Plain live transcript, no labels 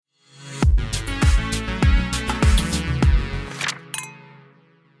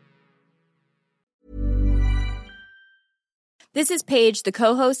This is Paige, the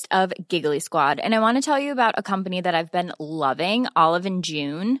co-host of Giggly Squad, and I want to tell you about a company that I've been loving, Olive &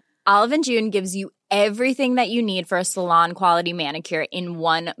 June. Olive & June gives you everything that you need for a salon-quality manicure in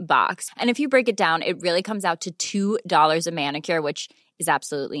one box. And if you break it down, it really comes out to $2 a manicure, which is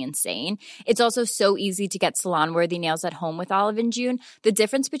absolutely insane. It's also so easy to get salon-worthy nails at home with Olive & June. The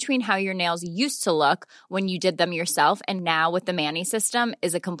difference between how your nails used to look when you did them yourself and now with the Mani system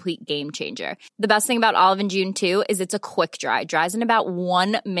is a complete game changer. The best thing about Olive & June, too, is it's a quick dry. Dries in about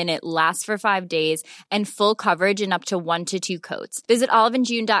 1 minute, lasts for 5 days, and full coverage in up to 1 to 2 coats. Visit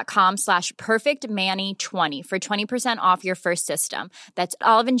oliveandjune.com/perfectmani20 for 20% off your first system. That's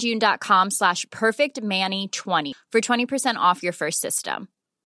oliveandjune.com/perfectmani20 for 20% off your first system.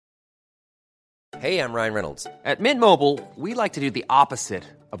 Hey, I'm Ryan Reynolds. At Mint Mobile, we like to do the opposite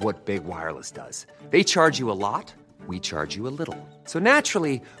of what Big Wireless does. They charge you a lot, we charge you a little. So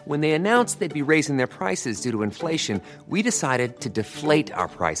naturally, when they announced they'd be raising their prices due to inflation, we decided to deflate our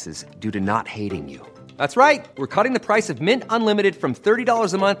prices due to not hating you. That's right. We're cutting the price of Mint Unlimited from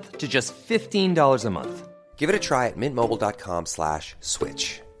 $30 a month to just $15 a month. Give it a try at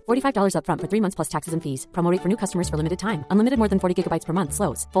mintmobile.com/switch. $45 up front for 3 months plus taxes and fees. Promo rate for new customers for limited time. Unlimited more than 40 gigabytes per month.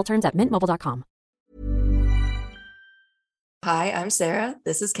 Slows full terms at mintmobile.com. Hi, I'm Sarah.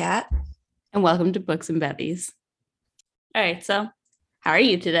 This is Kat. And welcome to Books and Bevies. All right, so how are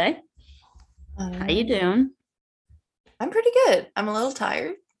you today? How you doing? I'm pretty good. I'm a little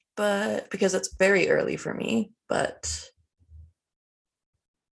tired, but because it's very early for me, but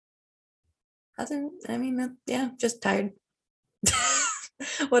just tired.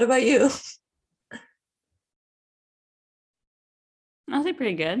 What about you? I'll say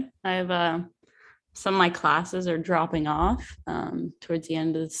pretty good. I have some of my classes are dropping off towards the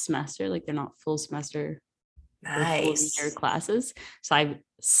end of the semester. Like they're not full semester, Nice. full year classes. So I have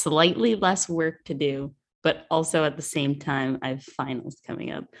slightly less work to do, but also at the same time, I have finals coming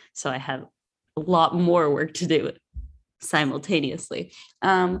up. So I have a lot more work to do simultaneously.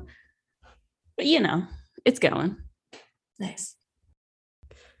 But you know, it's going. Nice.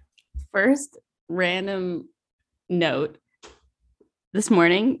 First random note. This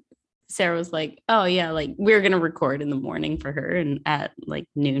morning, Sarah was like, oh yeah, like we're going to record in the morning for her and at like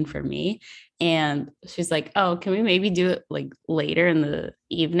noon for me. And she's like, oh, can we maybe do it like later in the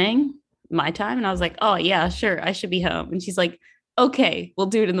evening, my time? And I was like, oh yeah, sure. I should be home. And she's like, okay, we'll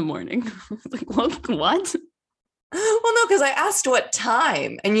do it in the morning. I was like, what? Well, no, because I asked what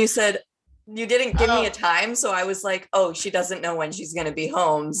time and you said you didn't give me a time. So I was like, oh, she doesn't know when she's going to be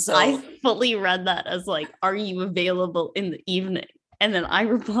home. So I fully read that as like, are you available in the evening? And then I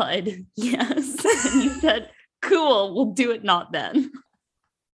replied, yes. And you said, cool, we'll do it not then.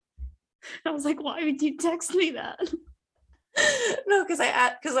 I was like, why would you text me that? No, because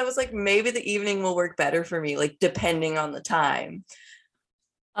I was like, maybe the evening will work better for me, like depending on the time.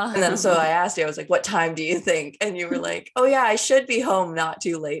 And then so I asked you, I was like, what time do you think? And you were like, oh yeah, I should be home not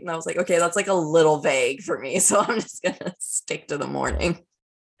too late. And I was like, okay, that's like a little vague for me. So I'm just going to stick to the morning.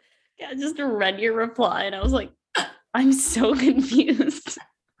 Yeah, I just read your reply and I was like, I'm so confused.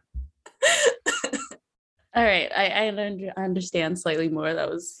 All right. I understand slightly more.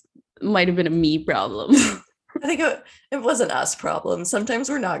 That might have been a me problem. I think it was an us problem. Sometimes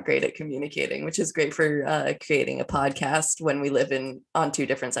we're not great at communicating, which is great for creating a podcast when we live on 2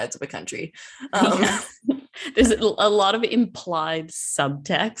 different sides of a country. Yeah. There's a lot of implied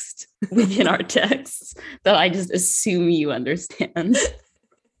subtext within our texts that I just assume you understand.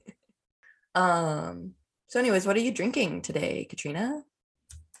 So anyways, what are you drinking today, Katrina?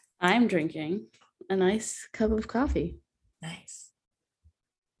 I'm drinking a nice cup of coffee. Nice.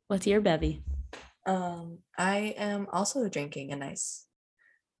 What's your bevy? I am also drinking a nice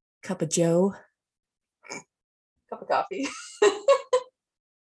cup of Joe. Cup of coffee.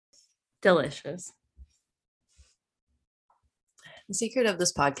 Delicious. The secret of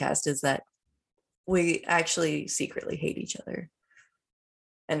this podcast is that we actually secretly hate each other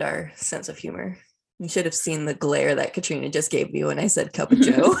and our sense of humor. You should have seen the glare that Katrina just gave me when I said cup of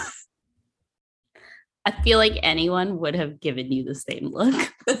Joe. I feel like anyone would have given you the same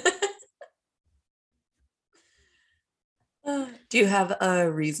look. Do you have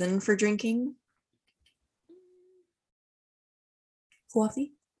a reason for drinking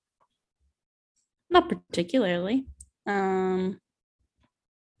coffee? Not particularly.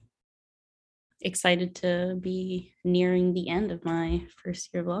 Excited to be nearing the end of my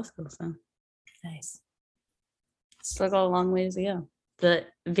first year of law school. So nice. Still got a long ways to go. The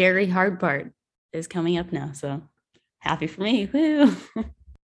very hard part is coming up now. So happy for me. Woo.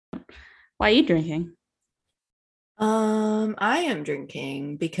 Why are you drinking? I am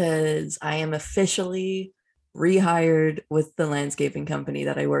drinking because I am officially rehired with the landscaping company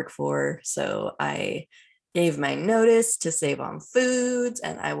that I work for. So I gave my notice to save on foods,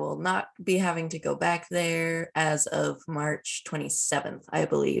 and I will not be having to go back there as of March 27th, I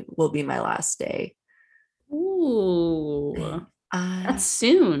believe, will be my last day. Ooh, that's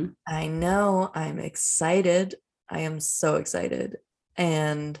soon. I know. I'm excited. I am so excited.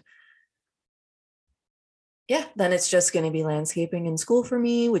 And yeah, then it's just going to be landscaping in school for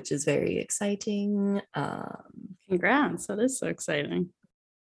me, which is very exciting. Congrats. That is so exciting.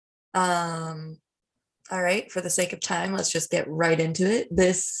 All right, for the sake of time, let's just get right into it.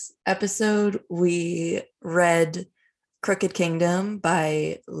 This episode, we read Crooked Kingdom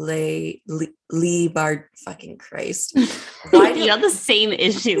by Leigh Bard. Fucking Christ. Why you had the same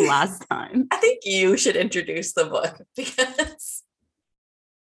issue last time? I think you should introduce the book because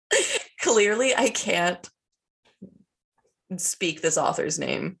clearly I can't speak this author's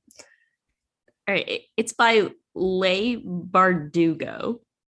name. All right, it's by Leigh Bardugo.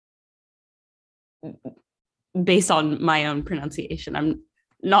 Based on my own pronunciation, I'm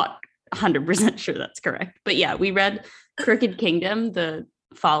not 100% sure that's correct. But yeah, we read Crooked Kingdom, the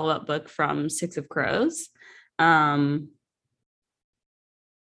follow-up book from Six of Crows. Yeah,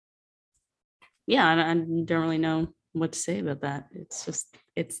 I don't really know what to say about that.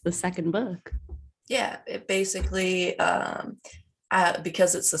 It's the second book. Yeah, it basically,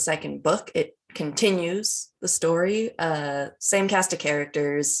 because it's the second book, it continues the story. Same cast of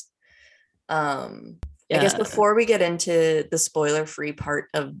characters. I guess before we get into the spoiler-free part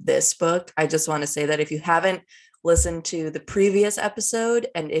of this book, I just want to say that if you haven't listened to the previous episode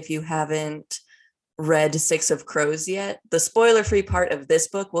and if you haven't read Six of Crows yet, the spoiler-free part of this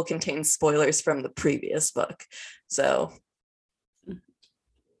book will contain spoilers from the previous book. So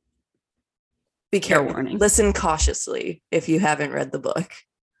be careful. Warning. Listen cautiously if you haven't read the book.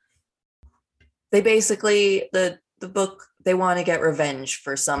 They basically, the book, they want to get revenge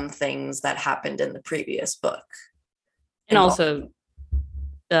for some things that happened in the previous book. And also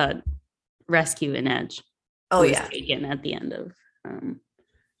rescue Inej. Oh, yeah. Taken at the end of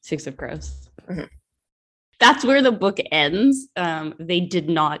Six of Crows. Mm-hmm. That's where the book ends. They did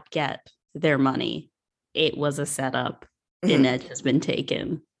not get their money. It was a setup. Mm-hmm. Inej has been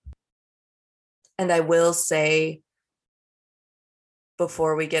taken. And I will say,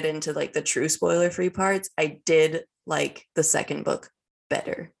 before we get into like the true spoiler-free parts, I did like the second book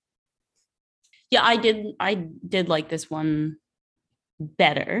better. Yeah, I did like this one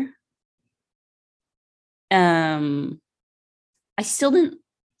better. I still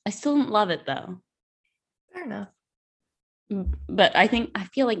didn't love it though. Fair enough. But I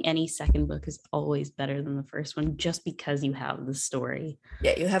feel like any second book is always better than the first one just because you have the story.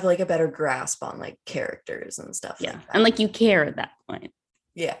 Yeah, you have like a better grasp on like characters and stuff. Yeah, like that. and like you care at that point.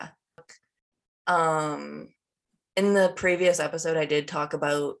 Yeah. In the previous episode, I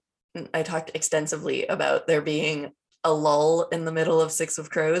talked extensively about there being a lull in the middle of Six of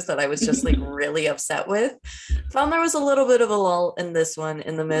Crows that I was just like really upset with. Found there was a little bit of a lull in this one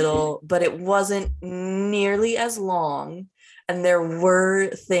in the middle, but it wasn't nearly as long. And there were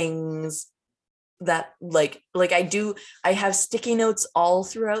things that like I have sticky notes all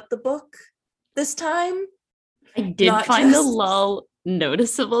throughout the book this time. I did find the lull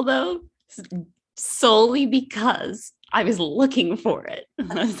noticeable though, solely because I was looking for it.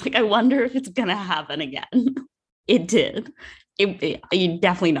 I was like, I wonder if it's gonna happen again. It did. It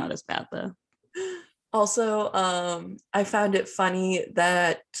definitely not as bad though. Also, I found it funny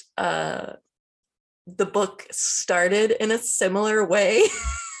that the book started in a similar way.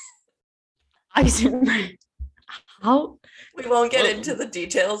 How? We won't get into the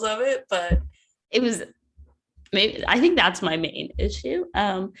details of it, but it was maybe, I think that's my main issue.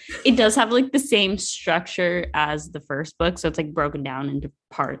 It does have like the same structure as the first book, so it's like broken down into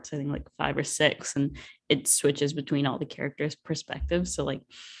parts, I think like 5 or 6, and it switches between all the characters' perspectives, so like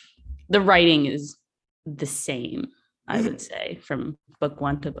the writing is the same, I would say, from book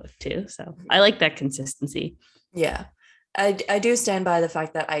 1 to book 2. So I like that consistency. Yeah, I do stand by the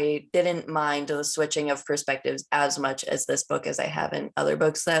fact that I didn't mind the switching of perspectives as much as this book as I have in other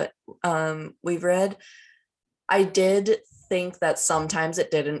books that we've read. I did think that sometimes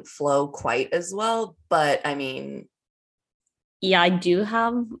it didn't flow quite as well, but I mean, yeah, I do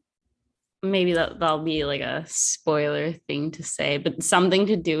have, maybe that'll be like a spoiler thing to say, but something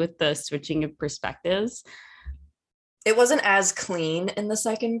to do with the switching of perspectives. It wasn't as clean in the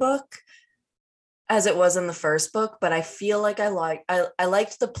second book as it was in the first book, but I feel like I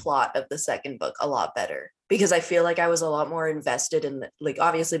liked the plot of the second book a lot better, because I feel like I was a lot more invested in like,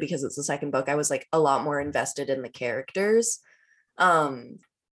 obviously because it's the second book, I was like a lot more invested in the characters. Yeah,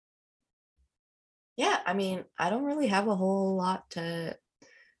 Yeah, I mean, I don't really have a whole lot to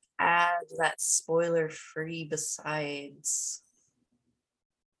add that's spoiler free besides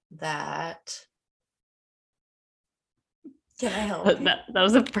that. Can I help you? That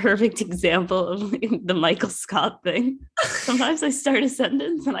was a perfect example of the Michael Scott thing. Sometimes I start a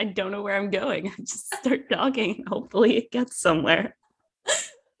sentence and I don't know where I'm going. I just start talking and hopefully it gets somewhere.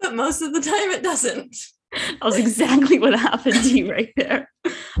 But most of the time it doesn't. That was exactly what happened to you right there.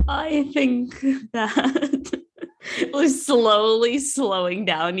 I think that it was slowly slowing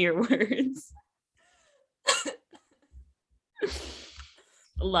down your words.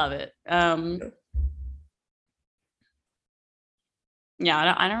 Love it.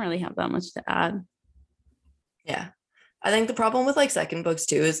 Yeah, I don't really have that much to add. Yeah. I think the problem with like second books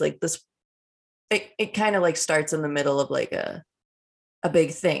too is like this, it kind of like starts in the middle of like a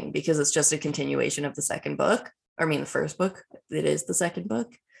big thing because it's just a continuation of the second book. Or I mean the first book. It is the second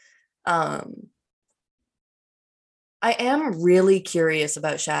book. I am really curious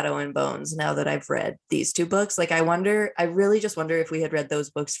about Shadow and Bones now that I've read these two books. Like I really just wonder if we had read those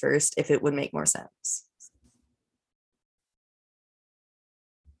books first, if it would make more sense.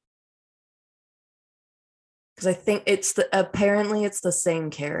 Because I think apparently it's the same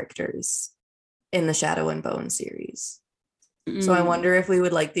characters in the Shadow and Bone series. So I wonder if we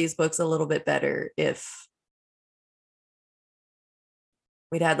would like these books a little bit better if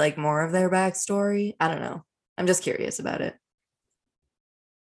we'd had like more of their backstory. I don't know. I'm just curious about it.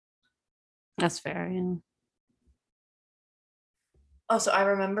 That's fair, yeah. Oh, so I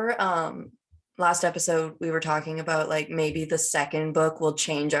remember last episode we were talking about like maybe the second book will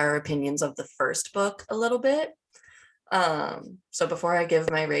change our opinions of the first book a little bit. So before I give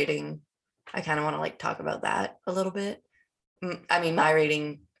my rating, I kind of want to like talk about that a little bit. I mean, my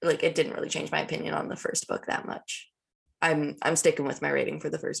rating, like it didn't really change my opinion on the first book that much. I'm sticking with my rating for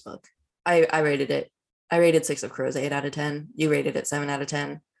the first book. I rated Six of Crows 8 out of 10. You rated it 7 out of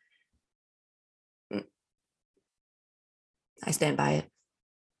 10. I stand by it.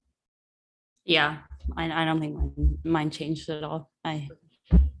 Yeah, I don't think mine changed at all.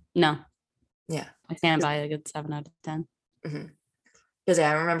 No. Yeah. I stand by a good 7 out of 10. Mm-hmm. Because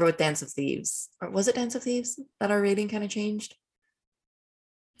I remember with Dance of Thieves, or was it Dance of Thieves that our rating kind of changed?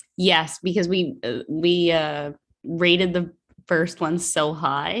 Yes, because we rated the first one so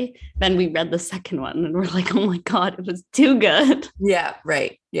high, then we read the second one and we're like, oh my god, it was too good. Yeah,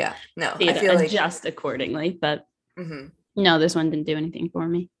 right. Yeah, no, I feel adjust accordingly, but no, this one didn't do anything for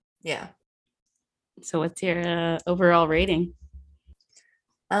me. Yeah. So what's your overall rating?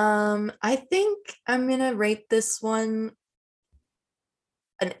 I think I'm gonna rate this one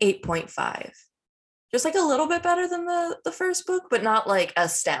an 8.5. Just like a little bit better than the first book, but not like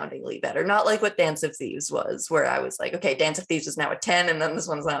astoundingly better. Not like what Dance of Thieves was, where I was like, okay, Dance of Thieves is now a 10, and then this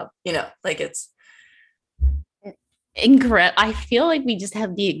one's now, like it's incorrect. I feel like we just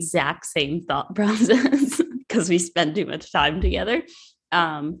have the exact same thought process because we spend too much time together.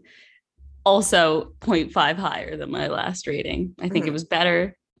 Also 0.5 higher than my last rating. I think it was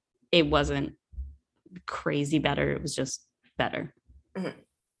better. It wasn't crazy better. It was just better.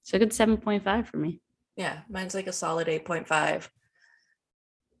 So a good 7.5 for me. Yeah, mine's like a solid 8.5.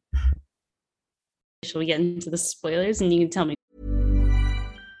 Shall we get into the spoilers and you can tell me?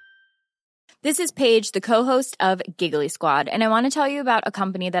 This is Paige, the co-host of Giggly Squad, and I want to tell you about a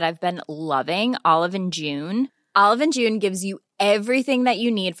company that I've been loving, Olive & June. Olive & June gives you everything that you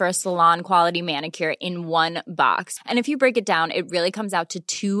need for a salon-quality manicure in one box. And if you break it down, it really comes out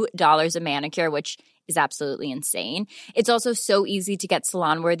to $2 a manicure, which is absolutely insane. It's also so easy to get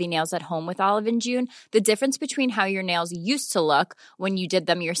salon-worthy nails at home with Olive & June. The difference between how your nails used to look when you did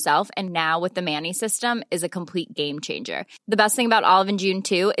them yourself and now with the Mani system is a complete game changer. The best thing about Olive & June,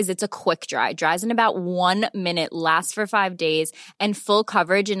 too, is it's a quick dry. Dries in about 1 minute, lasts for 5 days, and full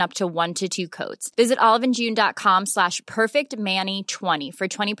coverage in up to 1 to 2 coats. Visit oliveandjune.com/perfectmani20 for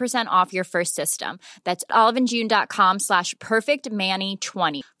 20% off your first system. That's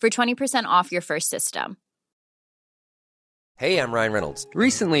oliveandjune.com/perfectmani20 for 20% off your first system. Hey, I'm Ryan Reynolds.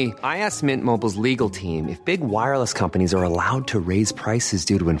 Recently, I asked Mint Mobile's legal team if big wireless companies are allowed to raise prices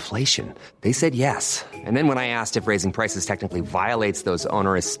due to inflation. They said yes. And then when I asked if raising prices technically violates those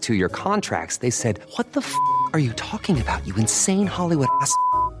onerous 2-year contracts, they said, what the f*** are you talking about, you insane Hollywood ass f-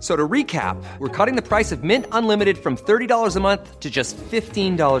 So to recap, we're cutting the price of Mint Unlimited from $30 a month to just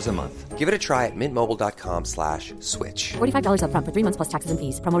 $15 a month. Give it a try at mintmobile.com/switch. $45 up front for 3 months plus taxes and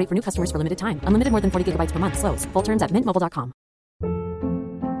fees. Promo rate for new customers for limited time. Unlimited more than 40 gigabytes per month. Slows full terms at mintmobile.com.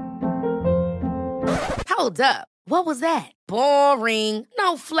 Hold up. What was that? Boring.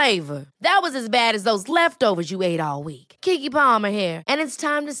 No flavor. That was as bad as those leftovers you ate all week. Keke Palmer here, and it's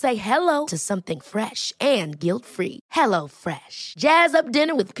time to say hello to something fresh and guilt-free. Hello Fresh. Jazz up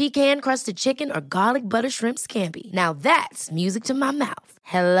dinner with pecan-crusted chicken or garlic butter shrimp scampi. Now that's music to my mouth.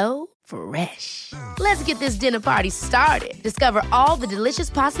 Hello Fresh. Let's get this dinner party started. Discover all the delicious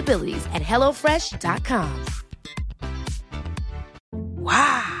possibilities at hellofresh.com.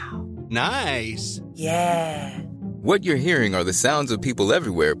 Wow. Nice. Yeah. What you're hearing are the sounds of people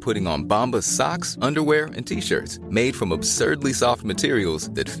everywhere putting on Bombas socks, underwear, and T-shirts made from absurdly soft materials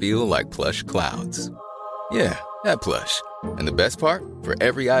that feel like plush clouds. Yeah, that plush. And the best part? For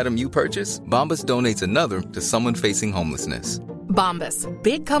every item you purchase, Bombas donates another to someone facing homelessness. Bombas.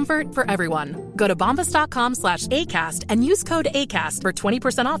 Big comfort for everyone. Go to bombas.com/ACAST and use code ACAST for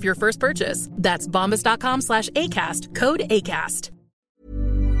 20% off your first purchase. That's bombas.com/ACAST. Code ACAST.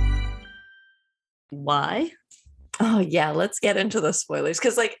 Why? Oh yeah, let's get into the spoilers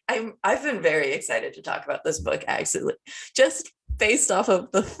because I've been very excited to talk about this book actually, just based off of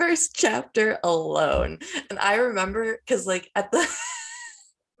the first chapter alone. And I remember because at the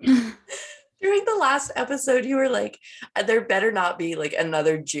during the last episode, you were like, there better not be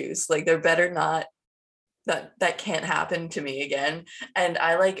another Juice. There better not that can't happen to me again. And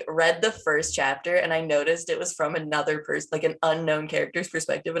I read the first chapter and I noticed it was from another person, an unknown character's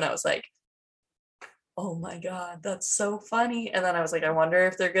perspective. And I was like, oh my God, that's so funny. And then I was like, I wonder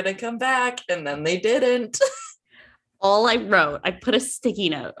if they're going to come back. And then they didn't. All I wrote, I put a sticky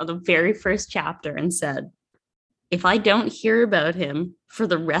note on the very first chapter and said, if I don't hear about him for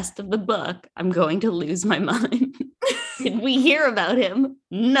the rest of the book, I'm going to lose my mind. Did we hear about him?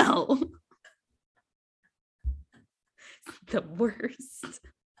 No. The worst.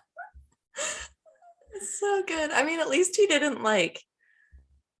 It's so good. I mean, at least he didn't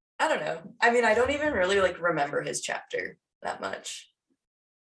I don't know. I mean, I don't even really remember his chapter that much.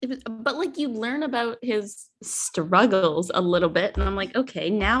 But you learn about his struggles a little bit. And I'm like,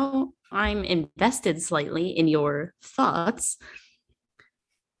 okay, now I'm invested slightly in your thoughts.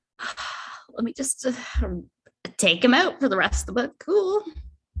 Let me just take him out for the rest of the book. Cool.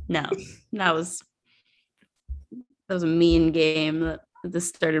 No, that was a mean game that this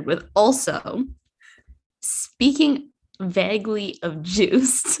started with. Also, speaking vaguely of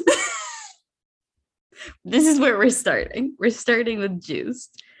Juiced, this is where we're starting. We're starting with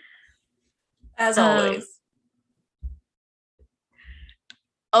Juiced. As always.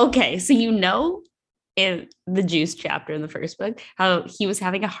 Okay, so in the Juice chapter in the first book, how he was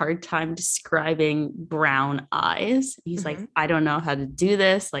having a hard time describing brown eyes. He's like, I don't know how to do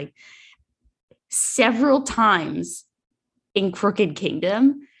this. Several times in Crooked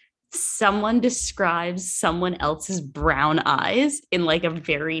Kingdom, someone describes someone else's brown eyes in a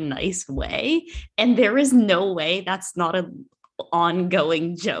very nice way. And there is no way that's not an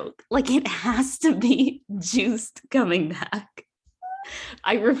ongoing joke. It has to be Juiced coming back.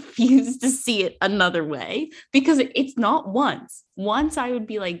 I refuse to see it another way because it's not once. Once I would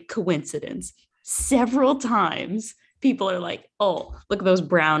be coincidence. Several times people are like, oh, look at those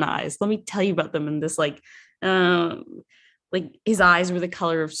brown eyes. Let me tell you about them in this his eyes were the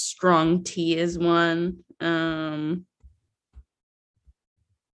color of strong tea is one. Her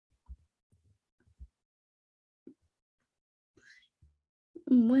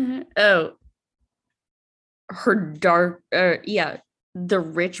dark, the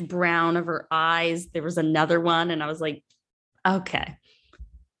rich brown of her eyes. There was another one, and I was like, okay.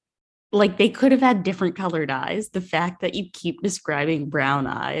 They could have had different colored eyes. The fact that you keep describing brown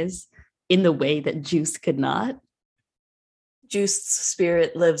eyes in the way that Juice could not. Juiced's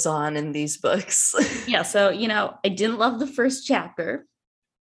spirit lives on in these books. Yeah, so, I didn't love the first chapter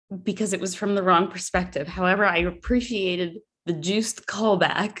because it was from the wrong perspective. However, I appreciated the Juiced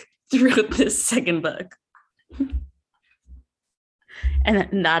callback throughout this second book.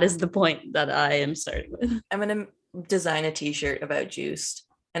 And that is the point that I am starting with. I'm going to design a t-shirt about Juiced,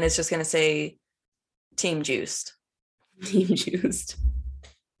 and it's just going to say Team Juiced. Team Juiced.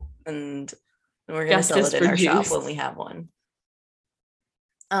 And we're going to sell it in our shop when we have one.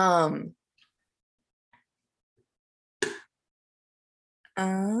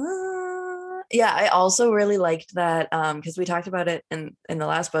 Yeah, I also really liked that because we talked about it in the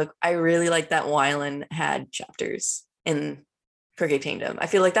last book. I really liked that Wylan had chapters in Crooked Kingdom. I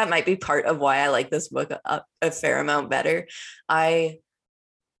feel like that might be part of why I like this book a fair amount better.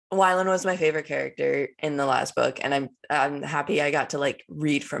 Wylan was my favorite character in the last book, and I'm happy I got to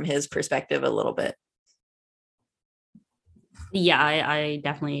read from his perspective a little bit. Yeah, I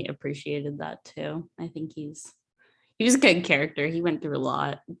definitely appreciated that too. I think he was a good character. He went through a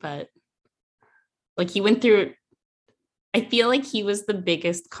lot, but he went through I feel like he was the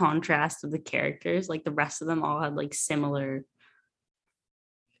biggest contrast of the characters. Like the rest of them all had like similar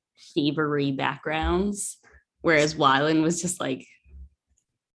thievery backgrounds, whereas Wylan was just like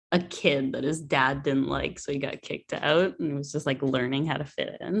a kid that his dad didn't like, so he got kicked out and was just like learning how to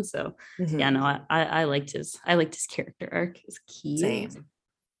fit in. So yeah, no, I liked his character arc. It's cute. Same.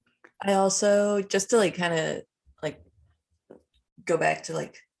 I also, just to like kind of like go back to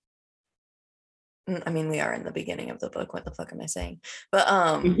like, I mean, we are in the beginning of the book. What the fuck am I saying? But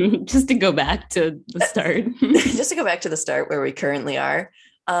just to go back to the start. Just to go back to the start where we currently are.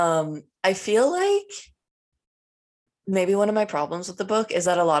 I feel like maybe one of my problems with the book is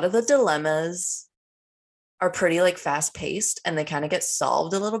that a lot of the dilemmas are pretty like fast paced and they kind of get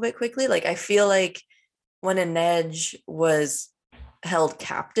solved a little bit quickly. Like I feel like when Inej was held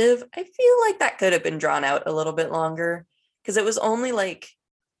captive, I feel like that could have been drawn out a little bit longer because it was only like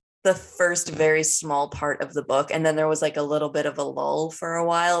the first very small part of the book, and then there was like a little bit of a lull for a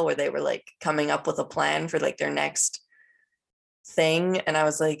while where they were like coming up with a plan for like their next thing, and I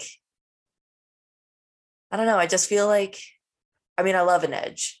was like, I don't know, I just feel like, I mean, I love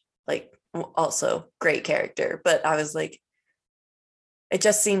Inej, like also great character, but I was like, it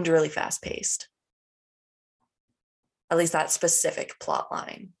just seemed really fast paced, at least that specific plot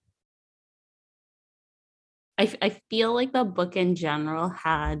line. I feel like the book in general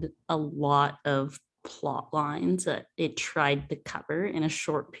had a lot of plot lines that it tried to cover in a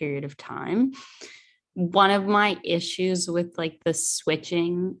short period of time. One of my issues with like the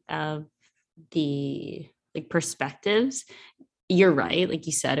switching of the like perspectives, you're right, like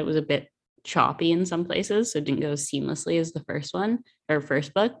you said, it was a bit choppy in some places, so it didn't go as seamlessly as the first one or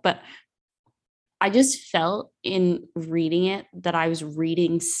first book, but I just felt in reading it that I was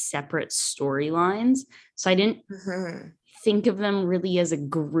reading separate storylines. So I didn't think of them really as a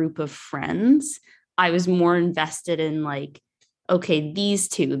group of friends. I was more invested in like, okay, these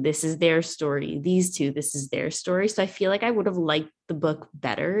two, this is their story. These two, this is their story. So I feel like I would have liked the book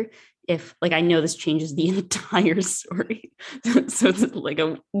better if, like, I know this changes the entire story. So it's like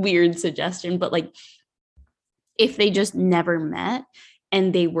a weird suggestion, but like if they just never met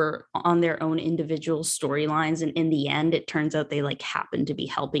and they were on their own individual storylines, and in the end, it turns out they like happened to be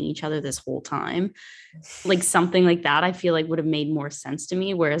helping each other this whole time. Like something like that, I feel like would have made more sense to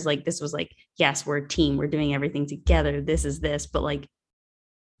me. Whereas like this was like, yes, we're a team, we're doing everything together. This is this, but like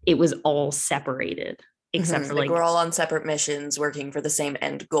it was all separated, except for like we're all on separate missions working for the same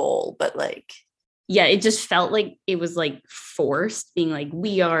end goal. But like, yeah, it just felt like it was like forced, being like,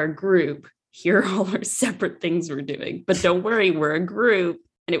 we are a group. Here are all our separate things we're doing, but don't worry, we're a group.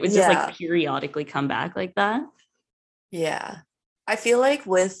 And it would just like periodically come back like that. Yeah. I feel like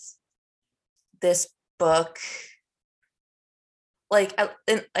with this book, like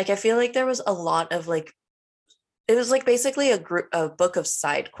I feel like there was a lot of like, it was like basically a book of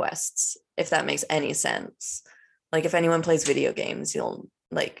side quests, if that makes any sense. Like if anyone plays video games, you'll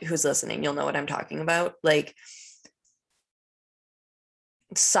like, who's listening, you'll know what I'm talking about. Like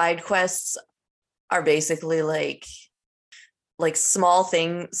side quests are basically like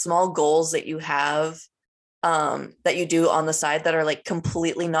small goals that you have that you do on the side that are like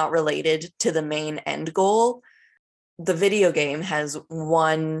completely not related to the main end goal. The video game has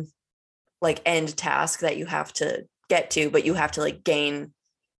one like end task that you have to get to, but you have to like gain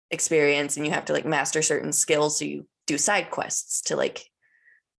experience and you have to like master certain skills, so you do side quests to like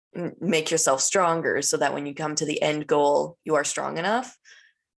make yourself stronger so that when you come to the end goal you are strong enough.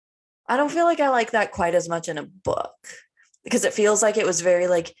 I don't feel like I like that quite as much in a book, because it feels like it was very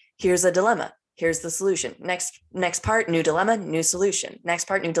like, here's a dilemma, here's the solution, next part, new dilemma, new solution, next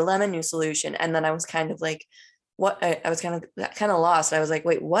part, new dilemma, new solution. And then I was kind of like, what? I was kind of lost. I was like,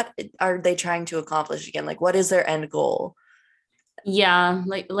 wait, what are they trying to accomplish again? Like, what is their end goal? Yeah,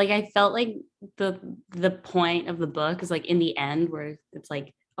 like I felt like the point of the book is like in the end where it's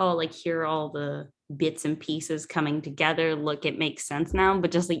like, oh, like here are all the bits and pieces coming together. Look, it makes sense now.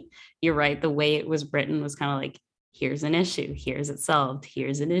 But just like, you're right, the way it was written was kind of like, here's an issue, here's it solved,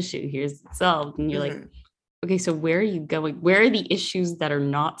 here's an issue, here's it solved. And you're like, okay, so where are you going? Where are the issues that are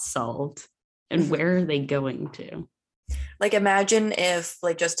not solved? And where are they going to? Like, imagine if,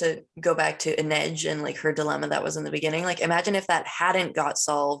 like, just to go back to Inej and like her dilemma that was in the beginning, like imagine if that hadn't got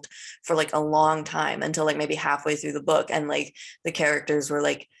solved for like a long time, until like maybe halfway through the book, and like the characters were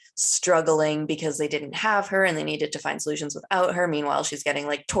like struggling because they didn't have her and they needed to find solutions without her. Meanwhile, she's getting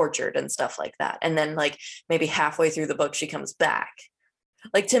like tortured and stuff like that. And then like maybe halfway through the book, she comes back.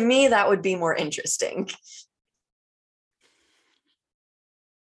 Like, to me, that would be more interesting.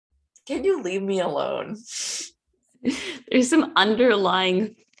 Can you leave me alone? There's some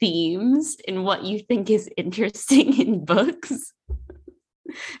underlying themes in what you think is interesting in books.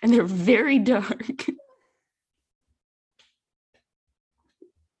 And they're very dark.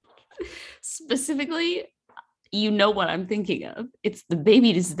 Specifically, you know what I'm thinking of. It's the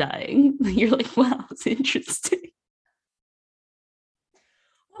baby is dying. You're like, wow, it's interesting.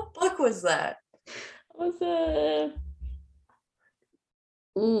 What book was that? It was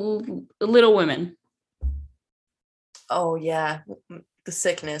Little Women. Oh yeah, the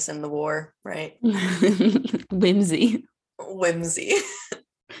sickness and the war, right? Whimsy.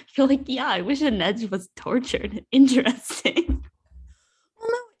 You're like, yeah, I wish Inej was tortured. Interesting. Well,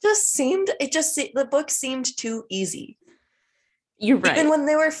 no, the book seemed too easy. You're right. Even when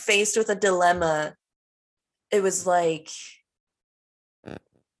they were faced with a dilemma, it was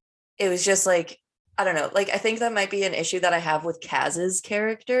just like, I don't know. Like, I think that might be an issue that I have with Kaz's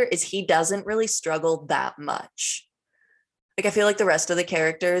character is he doesn't really struggle that much. Like, I feel like the rest of the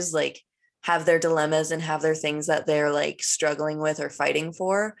characters like have their dilemmas and have their things that they're like struggling with or fighting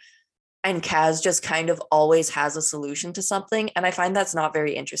for. And Kaz just kind of always has a solution to something. And I find that's not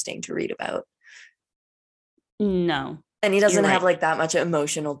very interesting to read about. No. And he doesn't have like that much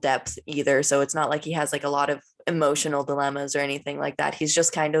emotional depth either. So it's not like he has like a lot of emotional dilemmas or anything like that. He's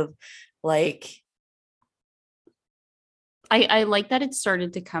just kind of like. I like that it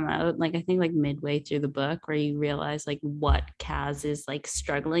started to come out, like, I think like midway through the book where you realize like what Kaz is like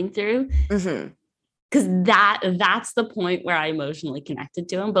struggling through. Mm-hmm. Because that's the point where I emotionally connected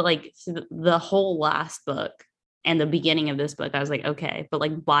to him. But like the whole last book and the beginning of this book, I was like, okay, but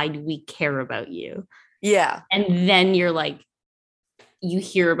like, why do we care about you? Yeah. And then you're like, you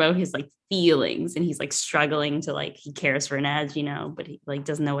hear about his like feelings and he's like struggling to like, he cares for Inej, you know, but he like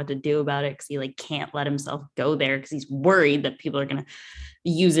doesn't know what to do about it because he like can't let himself go there because he's worried that people are going to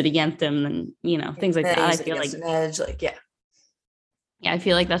use it against him and, you know, things like that. I feel like Inej, like, yeah. Yeah, I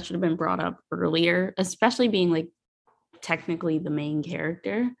feel like that should have been brought up earlier, especially being like technically the main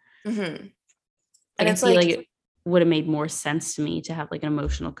character. Mm-hmm. And I feel like it would have made more sense to me to have like an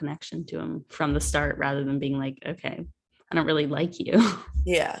emotional connection to him from the start rather than being like, okay, I don't really like you.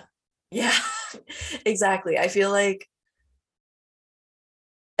 Yeah. Yeah, exactly. I feel like,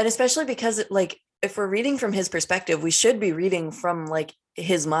 and especially because like, if we're reading from his perspective, we should be reading from like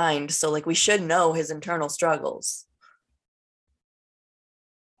his mind. So like, we should know his internal struggles.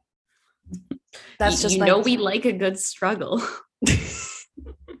 That's just, we like a good struggle.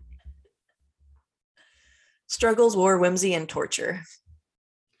 Struggles, war, whimsy, and torture.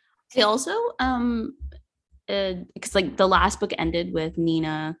 I also, because like the last book ended with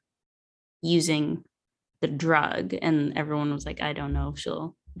Nina using the drug and everyone was like, I don't know if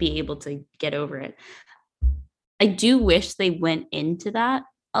she'll be able to get over it. I do wish they went into that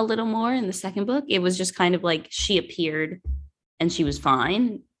a little more in the second book. It was just kind of like she appeared and she was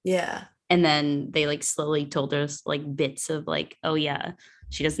fine. Yeah. And then they like slowly told us like bits of like, oh yeah,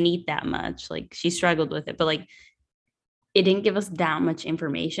 she doesn't eat that much. Like she struggled with it, but like it didn't give us that much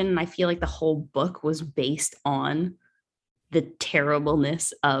information. And I feel like the whole book was based on the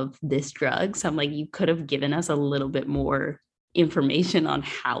terribleness of this drug. So I'm like, you could have given us a little bit more information on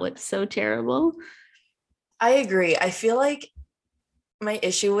how it's so terrible. I agree. I feel like my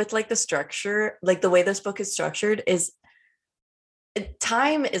issue with like the structure, like the way this book is structured is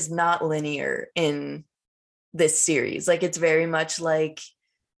time is not linear in this series. Like it's very much like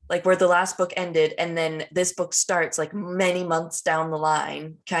where the last book ended and then this book starts like many months down the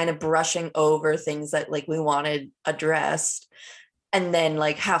line, kind of brushing over things that like we wanted addressed. And then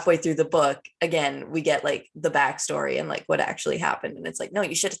like halfway through the book, again, we get like the backstory and like what actually happened. And it's like, no,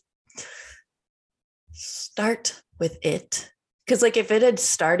 you should start with it. Because like if it had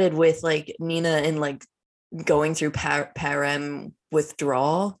started with like Nina and like going through Parem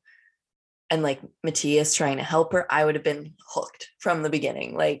withdrawal and like Matthias trying to help her, I would have been hooked from the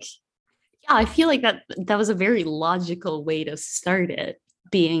beginning. Like, yeah, I feel like that was a very logical way to start it,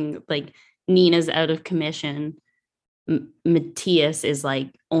 being like Nina's out of commission. Matthias is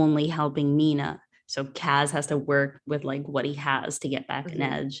like only helping Nina. So Kaz has to work with like what he has to get back an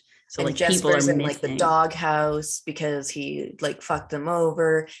edge. So and like Jesper's people are in missing. Like the doghouse because he like fucked them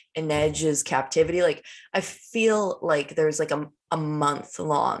over. Inej's captivity. Like I feel like there's like a month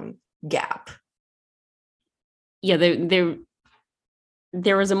long gap. Yeah,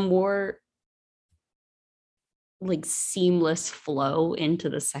 there was a more like seamless flow into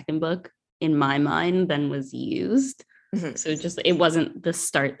the second book in my mind than was used. Mm-hmm. So it wasn't the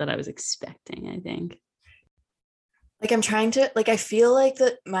start that I was expecting, I think. Like I'm trying to, like, I feel like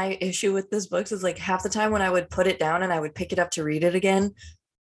that my issue with this book is like half the time when I would put it down and I would pick it up to read it again,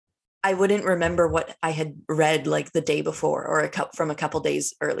 I wouldn't remember what I had read like the day before or from a couple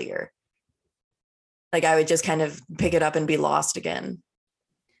days earlier. Like I would just kind of pick it up and be lost again.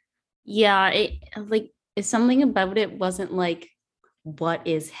 Yeah, it's something about it wasn't like, what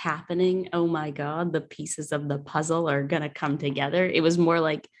is happening? Oh my God, the pieces of the puzzle are gonna come together. It was more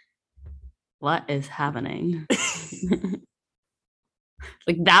like, what is happening?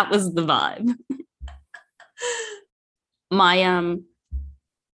 Like that was the vibe. My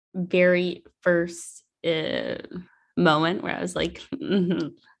very first moment where I was like,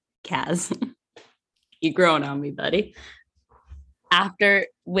 Kaz, you're growing on me, buddy. After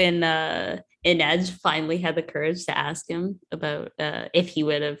when Inej finally had the courage to ask him about if he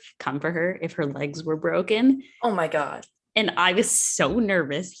would have come for her if her legs were broken. Oh my God. And I was so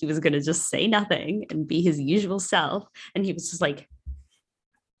nervous he was going to just say nothing and be his usual self. And he was just like,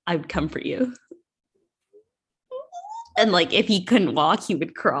 I would come for you. And like, if he couldn't walk, he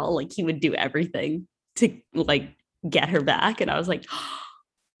would crawl. Like he would do everything to like get her back. And I was like,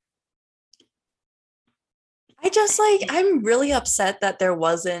 I'm really upset that there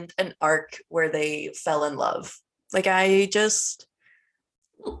wasn't an arc where they fell in love. Like they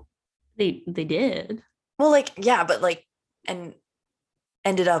did. Well, like, yeah, but like, and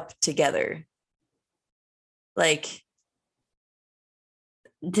ended up together. Like,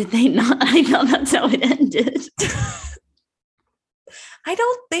 did they not? I know that's how it ended. I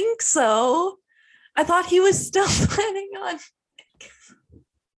don't think so. I thought he was still planning on.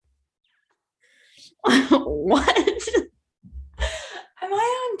 What? Am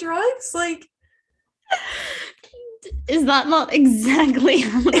I on drugs? Like, is that not exactly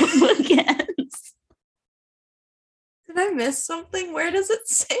how the book ends? Did I miss something? Where does it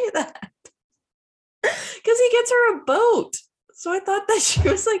say that? Because he gets her a boat. So I thought that she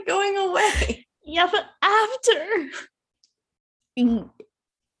was like going away. Yeah, but after. Yeah,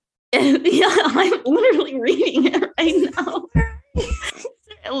 I'm literally reading it right now.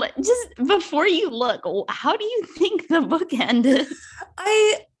 Just before you look, how do you think the book ended?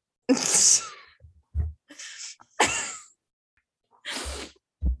 This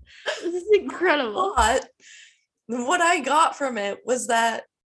is incredible. But what I got from it was that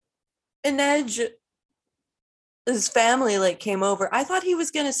Inej, his family like came over. I thought he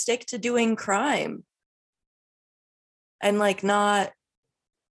was gonna stick to doing crime and like not.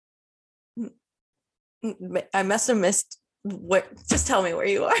 I must have missed. What? Just tell me where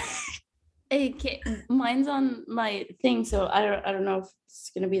you are. Okay, mine's on my thing, so I don't know if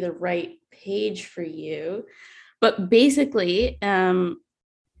it's gonna be the right page for you, but basically,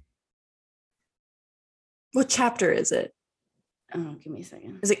 what chapter is it? Oh, give me a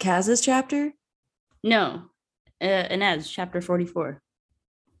second. Is it Kaz's chapter? No, Inej, chapter 44.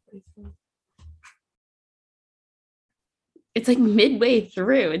 It's like midway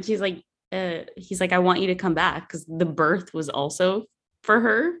through, and she's like, he's like, I want you to come back because the birth was also for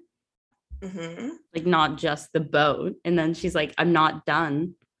her. Mm-hmm. Like not just the boat. And then she's like, I'm not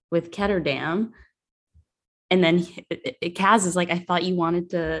done with Ketterdam. And then Kaz is like, I thought you wanted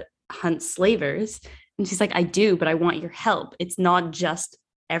to hunt slavers. And she's like, I do, but I want your help. It's not just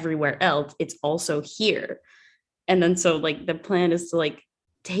everywhere else. It's also here. And then so like the plan is to like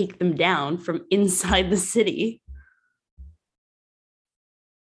take them down from inside the city.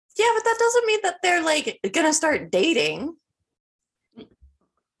 Yeah, but that doesn't mean that they're like gonna start dating.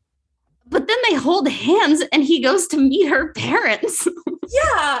 But then they hold hands and he goes to meet her parents.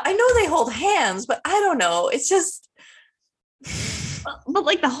 Yeah, I know they hold hands, but I don't know. It's just. But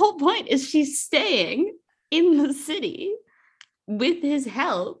like the whole point is she's staying in the city with his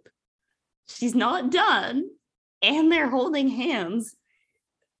help. She's not done. And they're holding hands.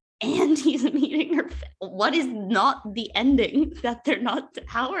 And he's meeting her. What is not the ending that they're not?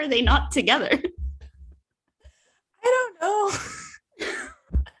 How are they not together? I don't know.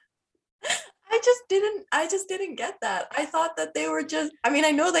 I just didn't get that. I thought that they were just, I mean, I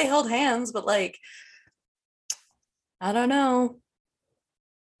know they held hands, but like, I don't know.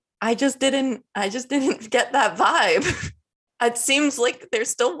 I just didn't get that vibe. It seems like they're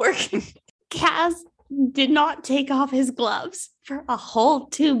still working. Kaz did not take off his gloves for a whole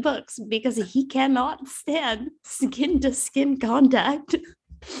 2 books because he cannot stand skin to skin contact.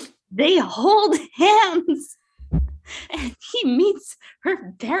 They hold hands and he meets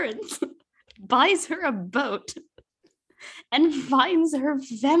her parents, buys her a boat, and finds her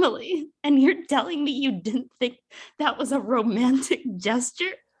family. And you're telling me you didn't think that was a romantic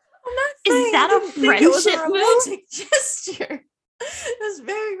gesture? I'm not saying Is that a friendship move? Gesture. It was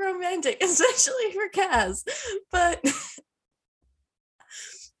very romantic, especially for Kaz. But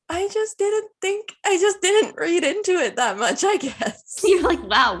I I just didn't read into it that much, I guess. You're like,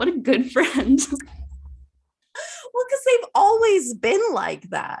 wow, what a good friend. Well, because they've always been like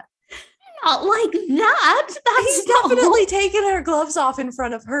that. Not like that. He's definitely taken her gloves off in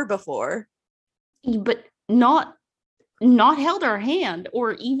front of her before. But not held her hand,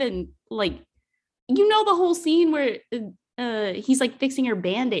 or even like, the whole scene where he's like fixing her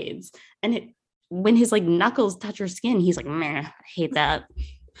band-aids, and when his like knuckles touch her skin, he's like, meh, I hate that.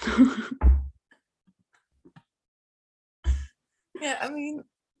 Yeah, I mean,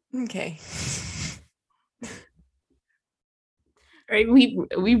 okay. Right,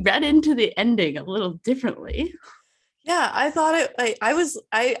 we read into the ending a little differently. Yeah, I thought it.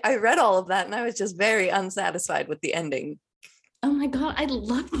 I read all of that, and I was just very unsatisfied with the ending. Oh my god, I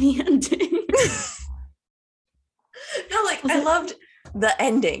love the ending. No, like I loved the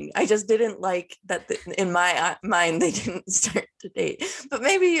ending. I just didn't like that. In my mind, they didn't start to date. But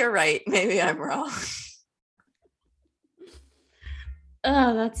maybe you're right. Maybe I'm wrong.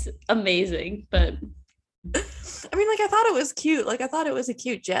 Oh, that's amazing. But I mean, like, I thought it was cute. Like, I thought it was a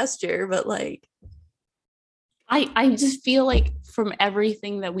cute gesture, but like, I just feel like from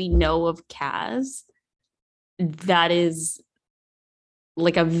everything that we know of Kaz, that is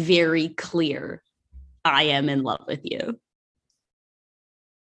like a very clear, I am in love with you.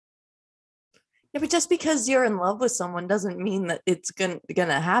 Yeah, but just because you're in love with someone doesn't mean that it's gonna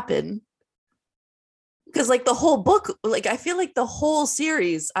happen. Because like the whole book, like I feel like the whole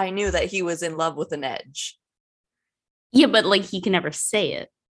series, I knew that he was in love with an edge. Yeah, but like he can never say it.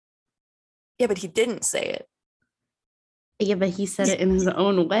 Yeah, but he didn't say it. Yeah, but he said it in his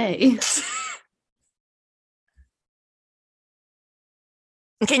own way.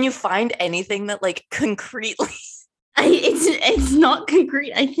 Can you find anything that like concretely? It's not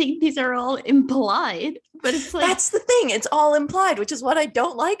concrete. I think these are all implied, but it's like, that's the thing. It's all implied, which is what I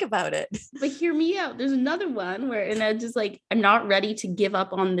don't like about it. But hear me out. There's another one where, and I just like, I'm not ready to give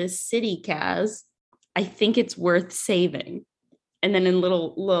up on this city, Kaz. I think it's worth saving. And then in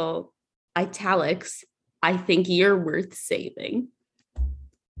little italics, I think you're worth saving.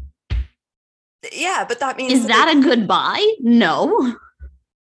 Yeah, but that means is that a goodbye? No.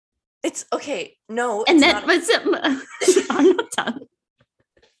 It's okay. No. And then, I'm not done.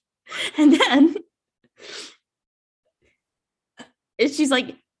 And then she's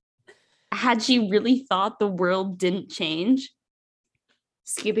like, had she really thought the world didn't change?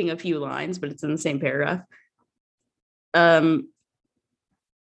 Skipping a few lines, but it's in the same paragraph. The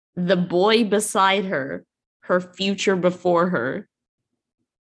boy beside her, her future before her,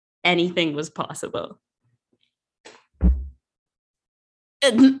 anything was possible.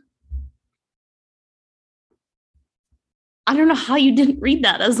 And I don't know how you didn't read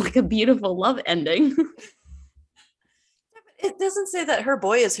that as like a beautiful love ending. It doesn't say that her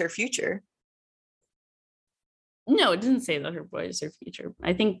boy is her future. No, it doesn't say that her boy is her future.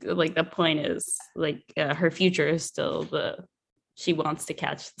 I think like the point is like her future is still she wants to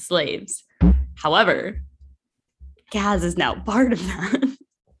catch the slaves. However, Kaz is now part of that.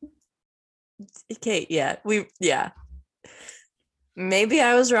 Okay, yeah. Maybe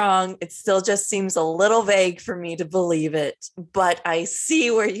I was wrong. It still just seems a little vague for me to believe it, but I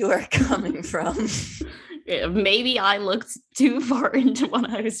see where you are coming from. Yeah, maybe I looked too far into what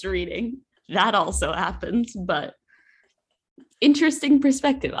I was reading. That also happens, but interesting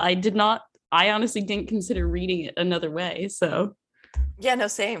perspective. I honestly didn't consider reading it another way, so. Yeah, no,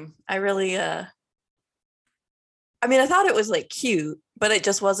 same. I really, I mean, I thought it was like cute, but it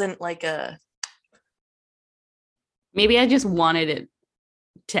just wasn't like a. Maybe I just wanted it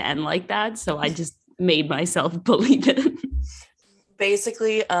to end like that, so I just made myself believe it.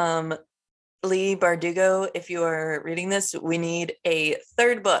 Basically, Leigh Bardugo, if you are reading this, we need a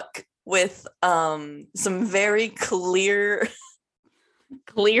third book with some very clear-cut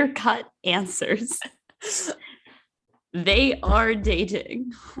answers. They are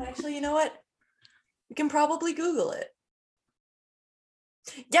dating. Actually, you know what? You can probably Google it.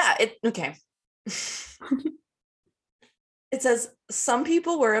 Yeah, okay. It says some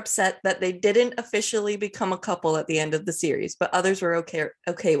people were upset that they didn't officially become a couple at the end of the series, but others were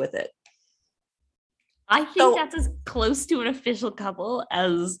okay with it. I think that's as close to an official couple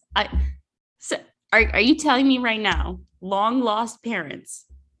as I. So are you telling me right now, long lost parents,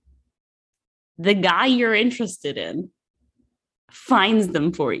 the guy you're interested in finds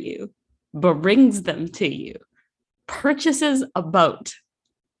them for you, brings them to you, purchases a boat.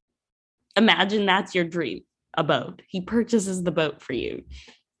 Imagine that's your dream. A boat. He purchases the boat for you,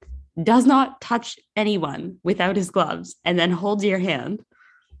 does not touch anyone without his gloves, and then holds your hand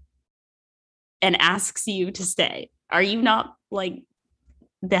and asks you to stay. Are you not like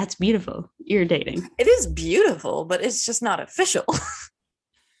That's beautiful. You're dating. It is beautiful, but it's just not official.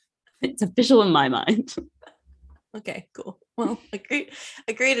 It's official in my mind. Okay, cool. Well, agree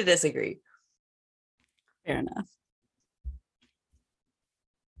to disagree. Fair enough.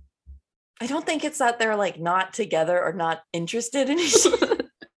 I don't think it's that they're like not together or not interested in each other.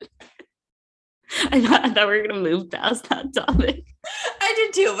 I thought we were going to move past that topic. I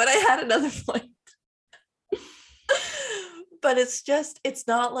did too, but I had another point. But it's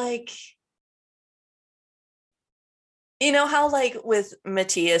not like, you know how like with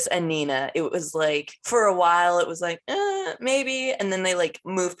Matthias and Nina, it was like for a while it was like maybe, and then they like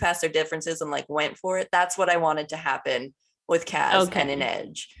moved past their differences and like went for it. That's what I wanted to happen with Kaz and an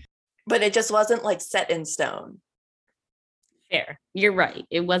Edge, but it just wasn't like set in stone. Fair, you're right.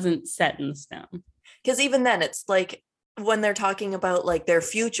 It wasn't set in stone. Because even then, it's like when they're talking about like their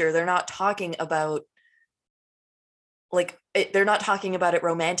future, they're not talking about they're not talking about it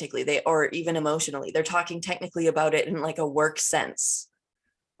romantically, or even emotionally. They're talking technically about it in like a work sense,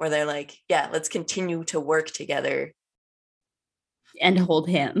 where they're like, yeah, let's continue to work together and hold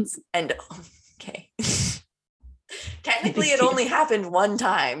hands. And okay. Technically, it only happened one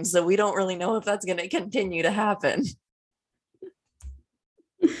time, so we don't really know if that's going to continue to happen.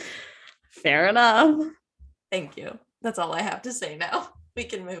 Fair enough. Thank you. That's all I have to say now. We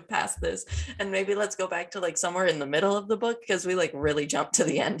can move past this, and maybe let's go back to like somewhere in the middle of the book, because we like really jumped to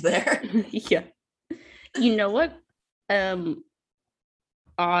the end there. Yeah. You know what?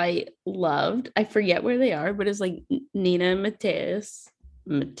 I loved, I forget where they are, but it's like Nina and Matthias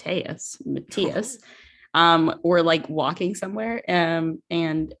were like walking somewhere,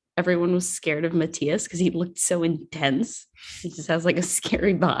 and everyone was scared of Matthias because he looked so intense. He just has like a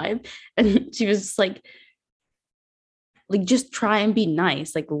scary vibe, and she was just like just try and be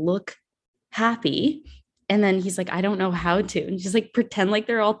nice, like look happy. And then he's like, I don't know how to. And she's like, pretend like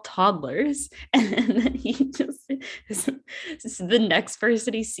they're all toddlers. And then he just, the next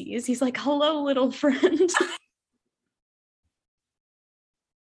person he sees, he's like, hello, little friend.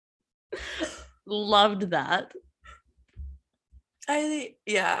 Loved that.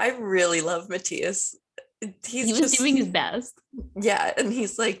 I really love Matthias. He was just doing his best. Yeah. And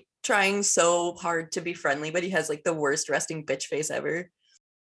he's like trying so hard to be friendly, but he has like the worst resting bitch face ever.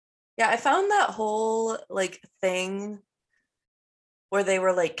 Yeah, I found that whole like thing where they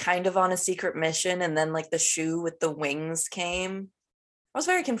were like kind of on a secret mission, and then like the shoe with the wings came. I was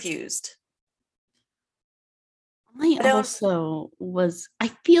very confused. I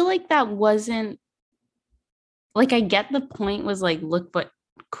feel like that wasn't like, I get the point was like, look what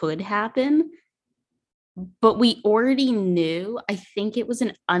could happen, but we already knew. I think it was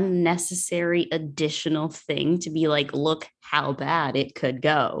an unnecessary additional thing to be like, look how bad it could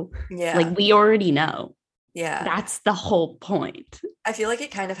go. Yeah. Like we already know. Yeah. That's the whole point. I feel like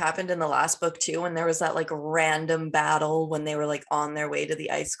it kind of happened in the last book too, when there was that like random battle when they were like on their way to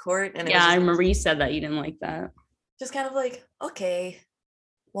the ice court. And I remember you said that you didn't like that. Just kind of like, okay,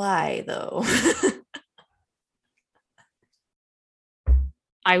 why though?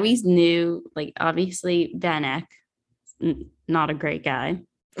 I always knew, like, obviously Van Eck, not a great guy.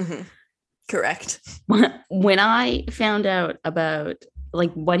 Mm-hmm. Correct. When I found out about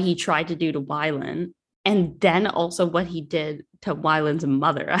like what he tried to do to Wylan, and then also what he did to Wylan's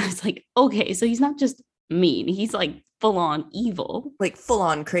mother, I was like, okay, so he's not just mean, he's like full on evil, like full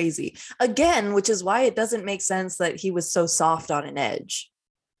on crazy again, which is why it doesn't make sense that he was so soft on an Edge.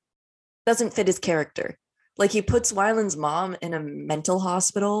 Doesn't fit his character. Like he puts Wylan's mom in a mental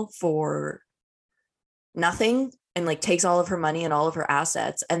hospital for nothing, and like takes all of her money and all of her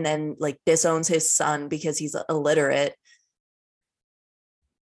assets, and then like disowns his son because he's illiterate.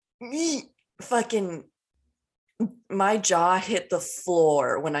 Fucking my jaw hit the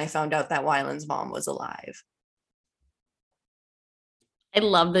floor when I found out that Wylan's mom was alive. I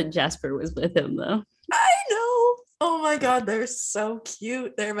love that Jesper was with him though. I know. Oh my God, they're so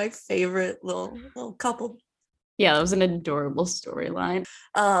cute. They're my favorite little couple. Yeah, that was an adorable storyline.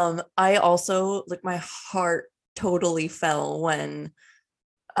 I also, like, my heart totally fell when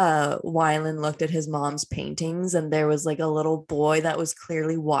Wylan looked at his mom's paintings, and there was like a little boy that was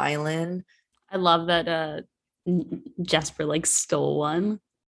clearly Wylan. I love that Jesper like stole one.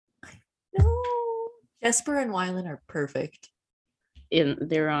 No, Jesper and Wylan are perfect.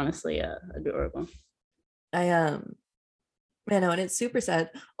 They're honestly adorable. I know, and it's super sad.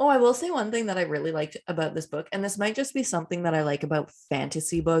 Oh, I will say one thing that I really liked about this book, and this might just be something that I like about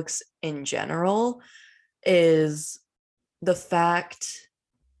fantasy books in general, is the fact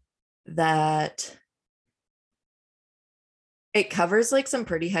that it covers like some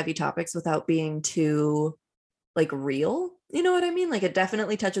pretty heavy topics without being too like real. you know what I mean? Like it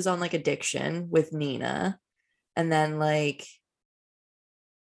definitely touches on like addiction with Nina. And then like,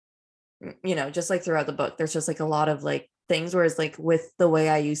 you know, just like throughout the book, there's just like a lot of like things, whereas like with The Way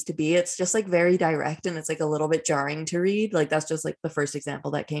I Used to Be, it's just like very direct and it's like a little bit jarring to read. Like that's just like the first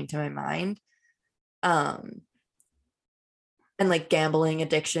example that came to my mind. And like gambling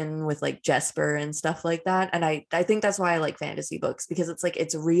addiction with like Jesper and stuff like that. And I think that's why I like fantasy books, because it's like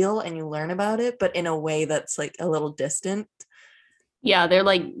it's real and you learn about it, but in a way that's like a little distant. Yeah,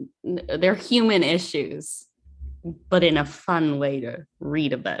 they're human issues, but in a fun way to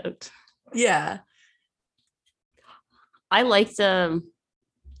read about. Yeah. I liked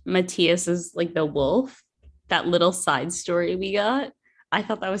Matthias's like the wolf, that little side story we got. I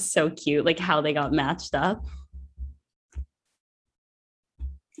thought that was so cute, like how they got matched up.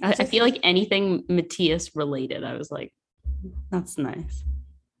 I feel like anything Matthias related, I was like, that's nice.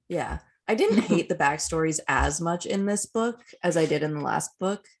 Yeah. I didn't hate the backstories as much in this book as I did in the last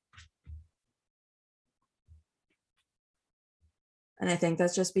book. And I think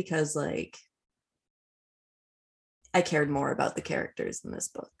that's just because like I cared more about the characters in this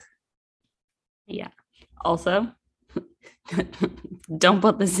book. Yeah. Also, don't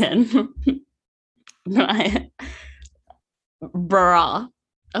put this in. Bruh.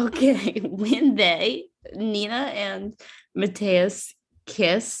 Okay, when Nina and Matthias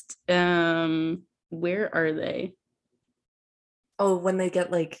kissed, where are they? Oh, when they get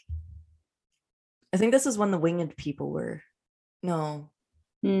like, I think this is when the winged people were. No,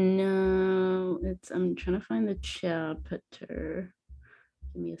 I'm trying to find the chapter.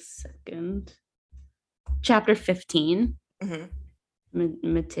 Give me a second. Chapter 15.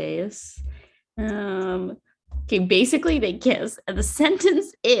 Mm-hmm. Matthias. Okay, basically they kiss, and the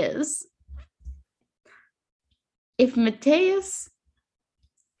sentence is, if Matthias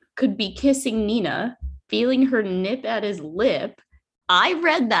could be kissing Nina, feeling her nip at his lip, I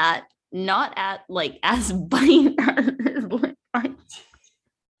read that not at like as biting her lip.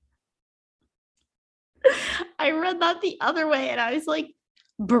 I read that the other way, and I was like,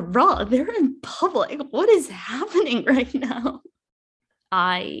 bruh, they're in public. What is happening right now?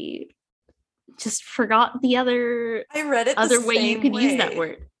 I just forgot the other. I read it other the way you could way. use that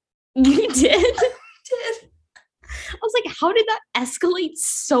word. You did? I did. I was like, how did that escalate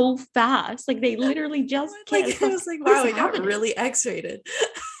so fast? Like they literally just kissed. I was like, wow, it got really X-rated.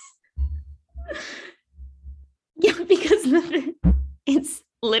 Yeah, because it's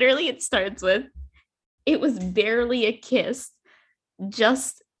literally, it starts with, it was barely a kiss,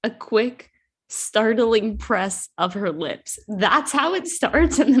 just a quick startling press of her lips. That's how it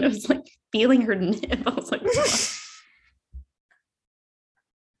starts. And then it was like feeling her nip. I was like,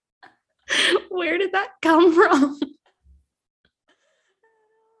 where did that come from?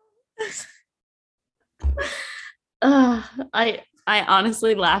 I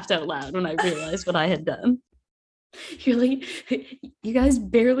honestly laughed out loud when I realized what I had done. You're like, you guys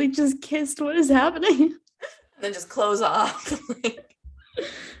barely just kissed. What is happening? And then just close off.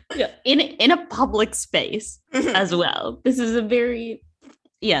 Yeah, in a public space as well. This is a very,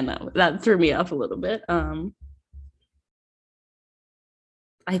 that threw me off a little bit. I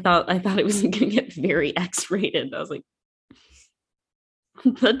thought it was going to get very X-rated. I was like,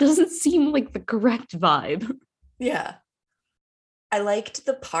 that doesn't seem like the correct vibe. Yeah. I liked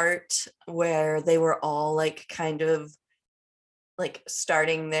the part where they were all like kind of like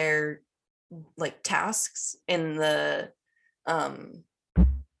starting their like tasks in the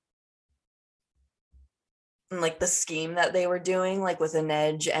like the scheme that they were doing, like with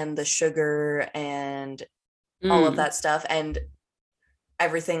Inej and the sugar and all of that stuff, and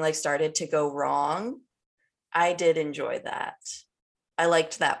everything like started to go wrong. I did enjoy that. I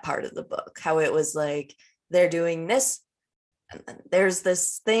liked that part of the book, how it was like they're doing this and then there's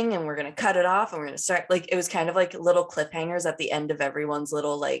this thing and we're going to cut it off and we're going to start, like it was kind of like little cliffhangers at the end of everyone's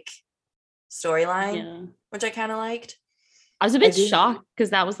little like storyline, which I kind of liked. I was a bit shocked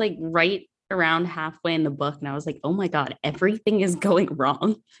because that was like right around halfway in the book, and I was like, oh my god, everything is going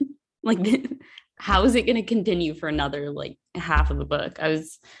wrong. Like, how is it going to continue for another like half of the book?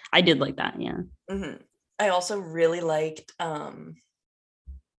 I did like that. Yeah. Mm-hmm. I also really liked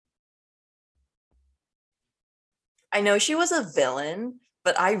I know she was a villain,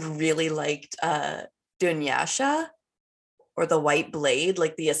 but I really liked Dunyasha, or the White Blade,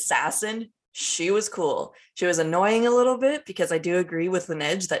 like the assassin. She was cool. She was annoying a little bit because I do agree with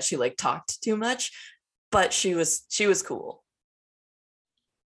Inej that she like talked too much, but she was cool.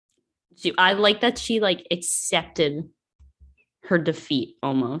 I like that she like accepted her defeat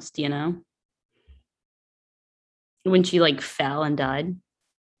almost, you know, when she like fell and died.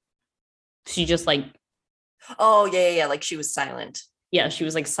 She just like Oh, yeah. Like she was silent. Yeah, she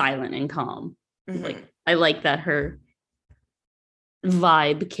was like silent and calm. Mm-hmm. Like I like that her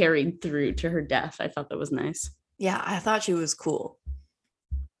vibe carried through to her death. I thought that was nice. Yeah, I thought she was cool.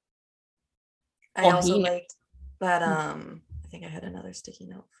 I also liked that I think I had another sticky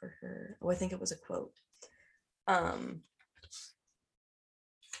note for her. Oh, I think it was a quote. Yeah,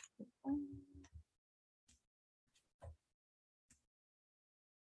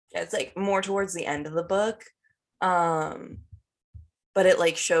 it's like more towards the end of the book. But it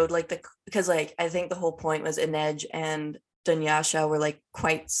like showed like because like I think the whole point was Inej and Dunyasha were like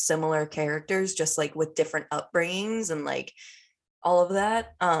quite similar characters, just like with different upbringings and like all of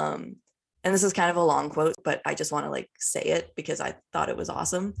that. And this is kind of a long quote, but I just want to like say it because I thought it was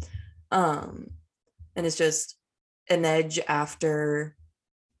awesome. And it's just Inej after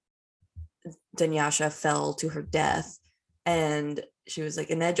Dunyasha fell to her death, and she was like,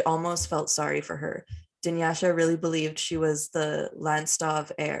 Inej almost felt sorry for her. Dunyasha really believed she was the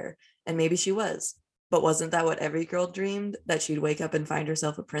Lanstov heir, and maybe she was. But wasn't that what every girl dreamed? That she'd wake up and find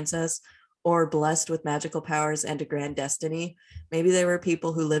herself a princess, or blessed with magical powers and a grand destiny? Maybe there were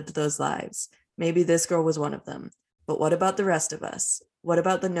people who lived those lives. Maybe this girl was one of them. But what about the rest of us? What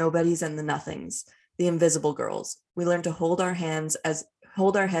about the nobodies and the nothings? The invisible girls? We learned to hold our heads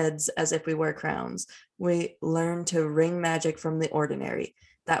as if we wore crowns. We learned to wring magic from the ordinary.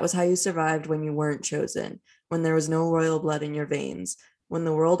 That was how you survived when you weren't chosen, when there was no royal blood in your veins. When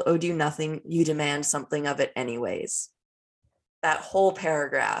the world owed you nothing, you demand something of it anyways. That whole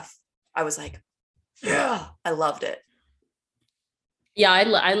paragraph, I was like, yeah, I loved it. Yeah,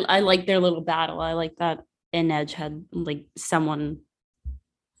 I like their little battle. I like that Inej had like someone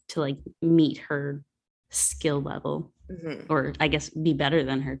to like meet her skill level, or I guess be better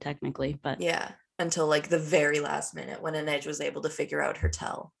than her technically. But yeah, until like the very last minute when Inej was able to figure out her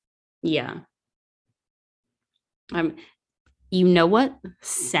tell. Yeah. You know what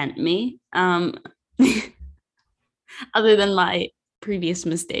sent me? Other than my previous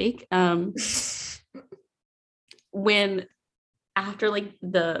mistake, when after like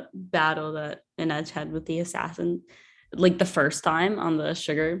the battle that Inej had with the assassin, like the first time on the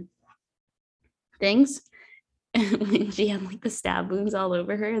sugar things, when she had like the stab wounds all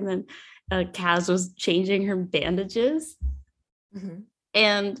over her, and then Kaz was changing her bandages,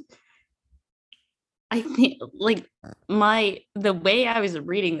 and I think like the way I was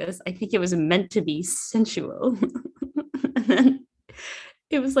reading this, I think it was meant to be sensual. And then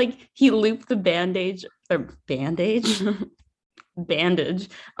it was like he looped the bandage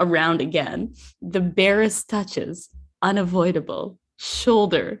around again. The barest touches, unavoidable,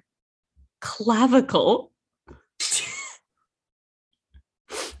 shoulder, clavicle.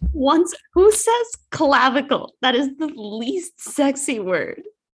 Once, who says clavicle? That is the least sexy word.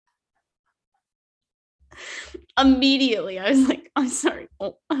 Immediately, I was like, I'm sorry,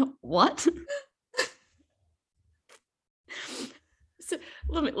 what? So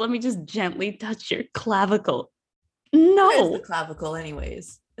let me just gently touch your clavicle. No. What is the clavicle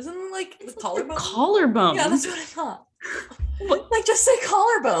anyways? Isn't it like the collarbone? Collarbone. Yeah, that's what I thought. Like just say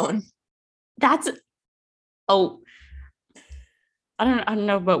collarbone. That's I don't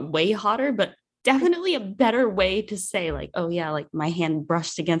know about way hotter, but definitely a better way to say like, oh yeah, like my hand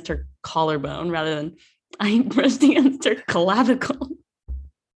brushed against her collarbone rather than I brushed against her clavicle.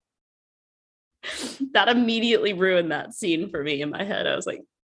 That immediately ruined that scene for me in my head. I was like,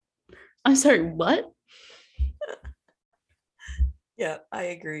 I'm sorry, what? Yeah, I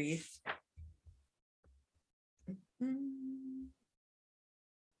agree.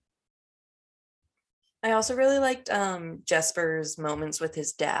 I also really liked Jesper's moments with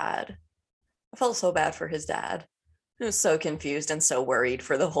his dad. I felt so bad for his dad. He was so confused and so worried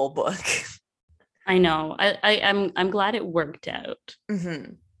for the whole book. I know. I'm glad it worked out.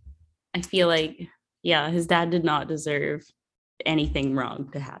 I feel like, yeah, his dad did not deserve anything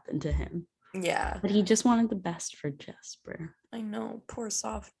wrong to happen to him. Yeah. But he just wanted the best for Jesper. I know. Poor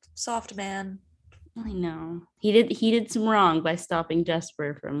soft man. I know. He did some wrong by stopping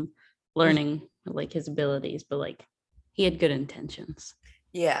Jesper from learning like his abilities, but like he had good intentions.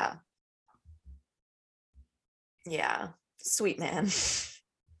 Yeah. Yeah. Sweet man.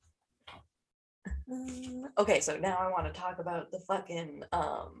 Okay, so now I want to talk about the fucking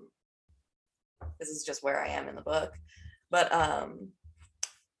this is just where I am in the book. But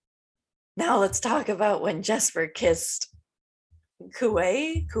now let's talk about when Jesper kissed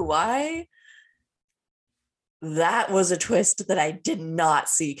Kuwei. That was a twist that I did not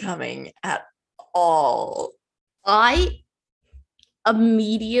see coming at all. I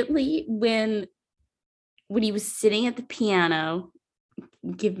immediately when he was sitting at the piano,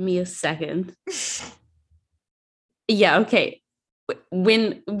 give me a second. Yeah, okay.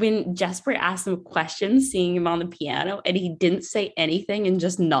 When Jesper asked him questions, seeing him on the piano, and he didn't say anything and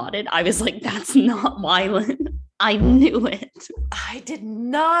just nodded, I was like, that's not Wylan. I knew it. I did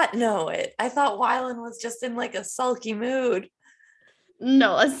not know it. I thought Wylan was just in like a sulky mood.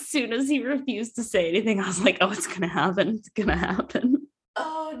 No, as soon as he refused to say anything, I was like, oh, it's gonna happen. It's gonna happen.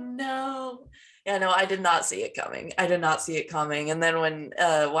 Oh no. Yeah, no, I did not see it coming. I did not see it coming. And then when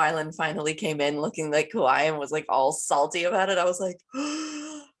Wylan finally came in looking like Kauai and was like all salty about it, I was like,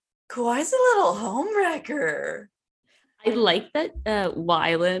 Kauai's a little homewrecker. I like that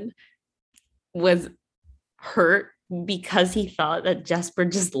Wylan was hurt because he thought that Jesper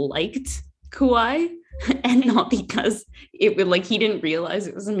just liked Kauai and not because it would like he didn't realize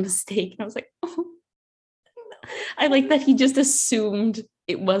it was a mistake. And I was like, oh. I like that he just assumed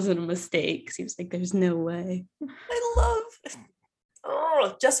it wasn't a mistake because he was like, there's no way. I love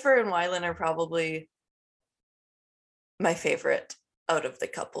Jesper and Wylan are probably my favorite out of the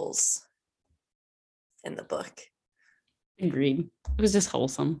couples in the book. Agreed. It was just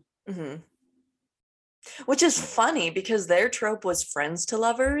wholesome. Mm-hmm. Which is funny because their trope was friends to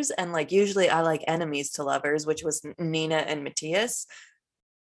lovers, and like usually I like enemies to lovers, which was Nina and Matthias.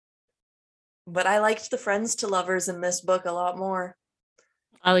 But I liked the friends to lovers in this book a lot more.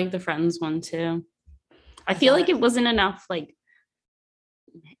 I like the friends one too. I feel like it wasn't enough like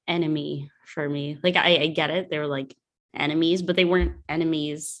enemy for me. Like I get it. They were like enemies, but they weren't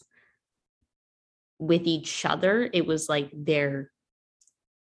enemies with each other. It was like their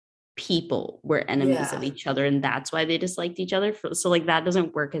people were enemies of each other, and that's why they disliked each other. So like that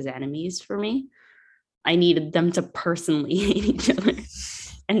doesn't work as enemies for me. I needed them to personally hate each other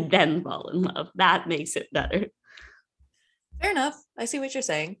and then fall in love. That makes it better. Fair enough. I see what you're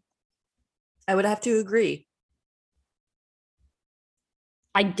saying. I would have to agree.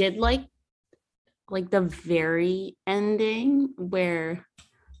 I did like the very ending where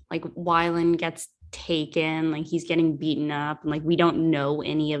like Wylan gets taken, like he's getting beaten up, and like we don't know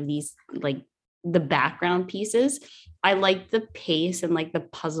any of these like the background pieces. I like the pace and like the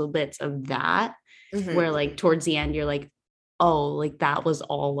puzzle bits of that, where like towards the end you're like, oh, like that was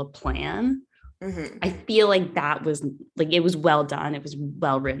all a plan. I feel like that was like, it was well done. It was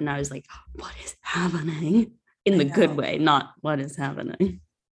well written. I was like, what is happening? In the good way, not what is happening.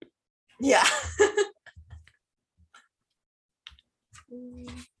 Yeah.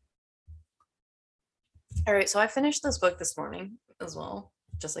 All right, so I finished this book this morning as well,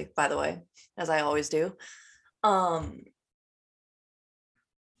 just like by the way, as I always do.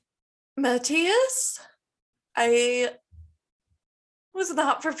 Matthias, I was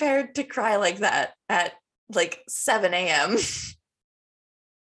not prepared to cry like that at like 7 a.m.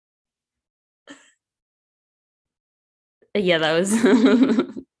 Yeah, that was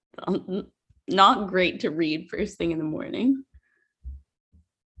not great to read first thing in the morning.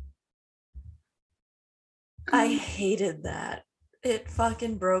 I hated that. It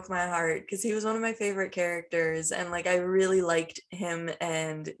fucking broke my heart because he was one of my favorite characters, and like I really liked him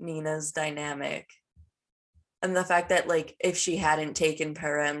and Nina's dynamic. And the fact that like if she hadn't taken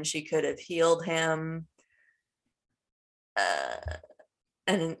Perem, she could have healed him.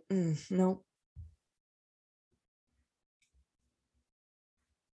 No.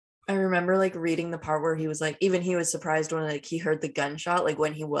 I remember like reading the part where he was like, even he was surprised when like he heard the gunshot, like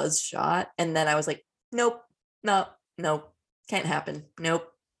when he was shot. And then I was like, nope, no, can't happen. Nope,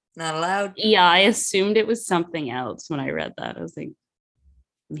 not allowed. Yeah, I assumed it was something else when I read that. I was like,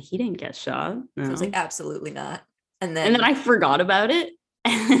 he didn't get shot. No. So I was like, absolutely not. And then I forgot about it.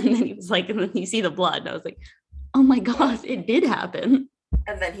 And then he was like, and then you see the blood. And I was like, oh my God, it did happen.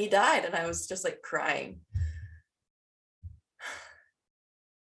 And then he died. And I was just like crying.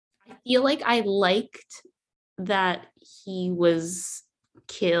 I feel like I liked that he was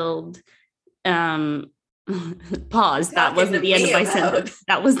killed. Pause. That wasn't the end of my sentence.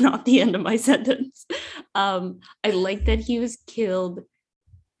 That was not the end of my sentence. I like that he was killed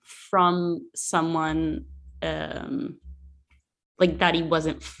from someone like that he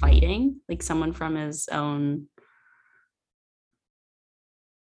wasn't fighting, like someone from his own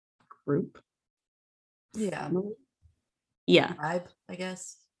group. Yeah. Vibe, I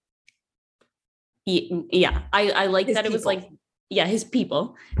guess. Yeah. I like his that people. It was like, yeah, his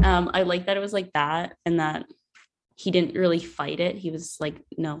people. I like that it was like that, and that he didn't really fight it. He was like,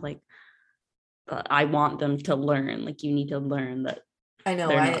 no, like I want them to learn. Like you need to learn that. I know.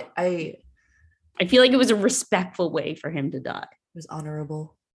 I feel like it was a respectful way for him to die. It was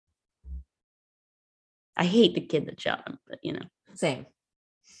honorable. I hate the kid that shot him, but you know. Same.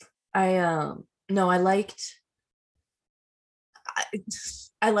 I liked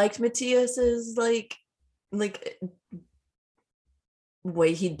Matthias's like like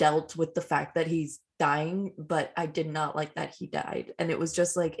way he dealt with the fact that he's dying, but I did not like that he died. And it was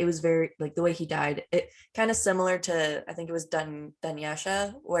just like, it was very like the way he died, it kind of similar to, I think it was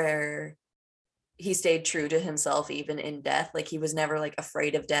Dunyasha, where he stayed true to himself even in death. Like he was never like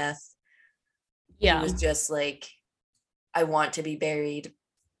afraid of death. Yeah. He was just like, I want to be buried,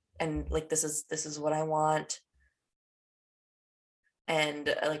 and like this is what I want,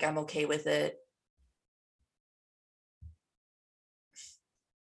 and like I'm okay with it.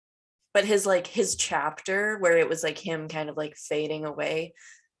 But his chapter where it was like him kind of like fading away,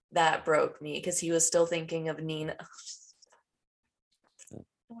 that broke me, because he was still thinking of Nina. I don't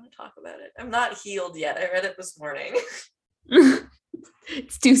want to talk about it. I'm not healed yet. I read it this morning.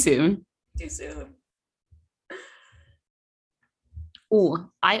 It's too soon. Too soon. Oh,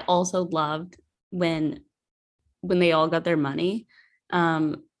 I also loved when they all got their money,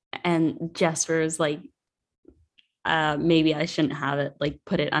 and Jesper was like, maybe I shouldn't have it, like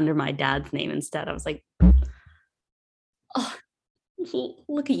put it under my dad's name instead. I was like, oh,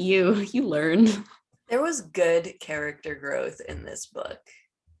 look at you learned. There was good character growth in this book,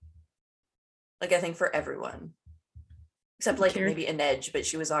 like I think for everyone except like maybe Inej, but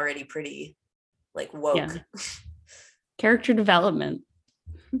she was already pretty like woke. Yeah. Character development.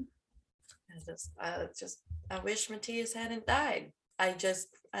 I wish Matthias hadn't died. I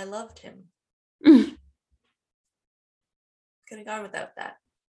loved him. Could have gone without that.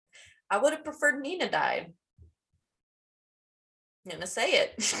 I would have preferred Nina died. I'm gonna say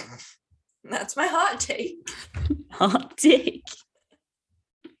it. That's my hot take. Hot take.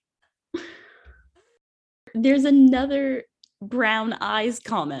 There's another brown eyes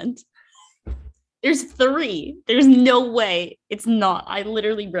comment. There's 3. There's no way it's not. I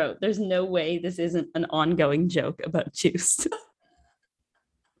literally wrote, there's no way this isn't an ongoing joke about Juiced.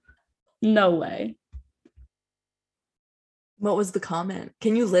 No way. What was the comment?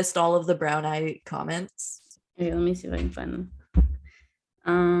 Can you list all of the brown eye comments? Okay, let me see if I can find them.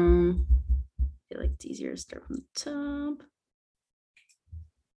 I feel like it's easier to start from the top.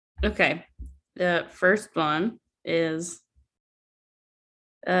 Okay. The first one is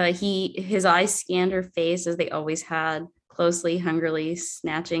his eyes scanned her face as they always had, closely, hungrily,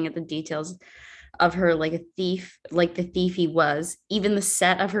 snatching at the details of her like a thief, like the thief he was. Even the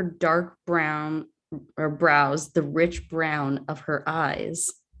set of her dark brown or brows, the rich brown of her eyes.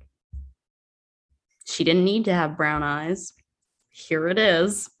 She didn't need to have brown eyes. Here it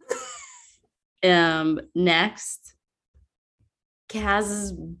is. Next,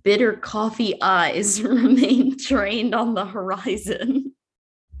 Kaz's bitter coffee eyes remain trained on the horizon.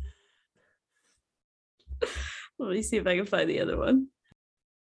 Let me see if I can find the other one.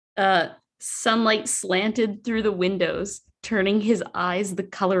 Sunlight slanted through the windows, turning his eyes the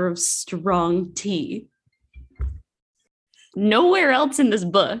color of strong tea. Nowhere else in this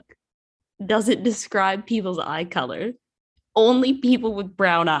book does it describe people's eye color. Only people with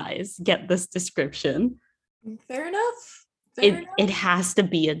brown eyes get this description. Fair enough. It has to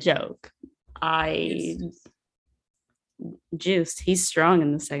be a joke. Juiced. He's strong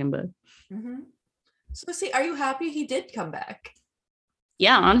in the second book. Mm-hmm. So see, are you happy he did come back?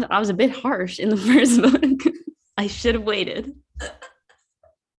 Yeah, I was a bit harsh in the first book. I should have waited.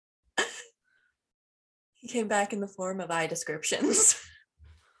 He came back in the form of eye descriptions.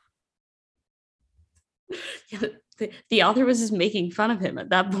 Yeah, the author was just making fun of him at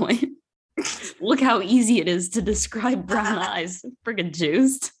that point. Look how easy it is to describe brown eyes. Friggin'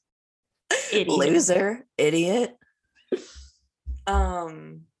 Juiced. Idiot. Loser. Idiot.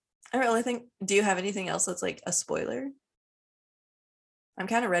 I really think, do you have anything else that's like a spoiler? I'm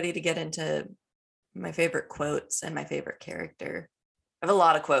kind of ready to get into my favorite quotes and my favorite character. I have a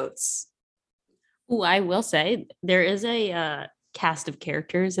lot of quotes. Oh, I will say there is a cast of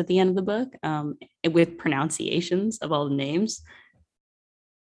characters at the end of the book with pronunciations of all the names,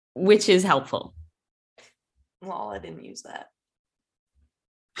 which is helpful. Well, I didn't use that.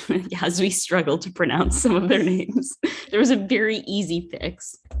 As we struggle to pronounce some of their names. There was a very easy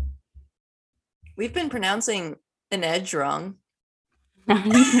fix. We've been pronouncing Inej wrong.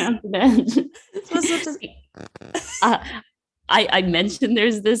 I mentioned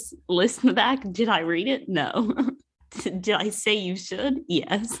there's this list in the back. Did I read it? No. Did I say you should?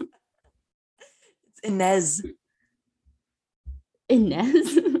 Yes. It's Inez.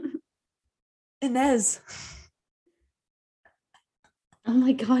 Inez? Inez. Oh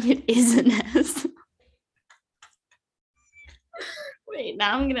my god, it is Inez. Wait,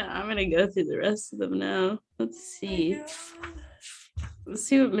 now I'm gonna go through the rest of them now. Let's see. Let's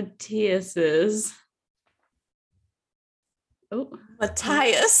see what Matthias is. Oh,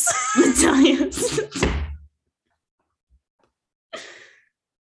 Matthias. Matthias.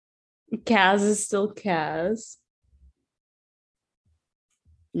 Kaz is still Kaz.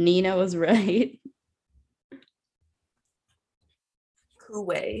 Nina was right.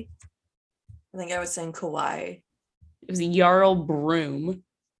 Kuwei. I think I was saying Kauai. It was Jarl Broom.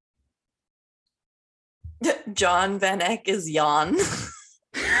 John Van Eck is Jan. Jesus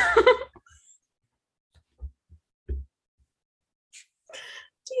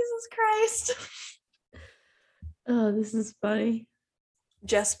Christ. Oh, this is funny.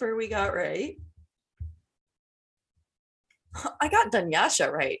 Jesper, we got right. I got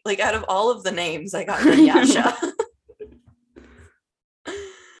Dunyasha right. Like, out of all of the names, I got Dunyasha.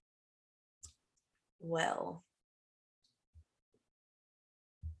 Well.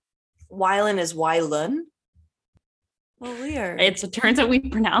 Wylan is Wylun. Well, weird. It turns out we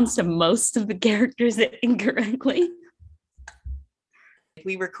pronounced most of the characters incorrectly.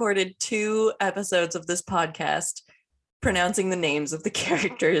 We recorded 2 episodes of this podcast pronouncing the names of the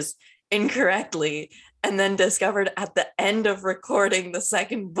characters incorrectly, and then discovered at the end of recording the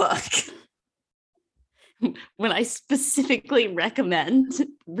second book. When I specifically recommend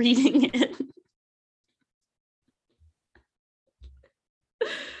reading it.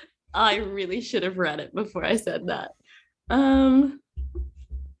 I really should have read it before I said that.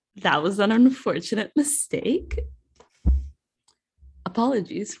 That was an unfortunate mistake.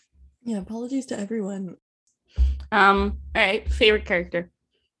 Apologies. Yeah, apologies to everyone. All right, favorite character.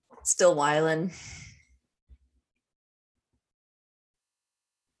 Still Wylan.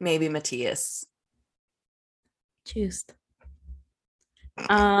 Maybe Matthias. Juiced.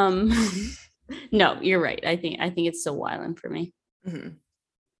 No, you're right. I think it's still Wylan for me. Mm-hmm.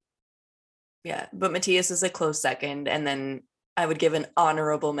 Yeah, but Matthias is a close second, and then I would give an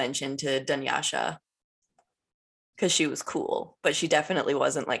honorable mention to Dunyasha because she was cool, but she definitely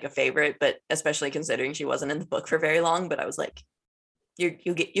wasn't like a favorite. But especially considering she wasn't in the book for very long, but I was like, you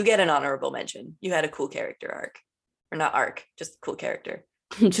get an honorable mention. You had a cool character arc, or not arc, just cool character.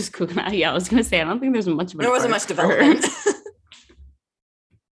 Just cool. Yeah, I was gonna say I don't think there's much. There wasn't much development.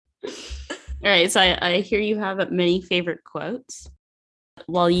 All right, so I hear you have many favorite quotes.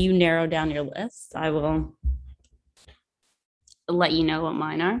 While you narrow down your list, I will let you know what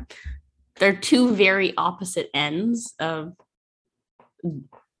mine are. They're 2 very opposite ends of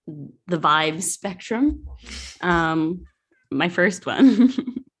the vibe spectrum. My first one.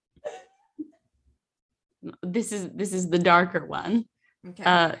 This is the darker one.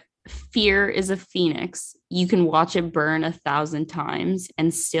 Okay. Fear is a phoenix. You can watch it burn 1,000 times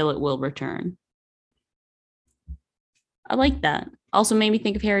and still it will return. I like that. Also made me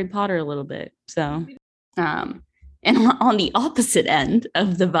think of Harry Potter a little bit. So, and on the opposite end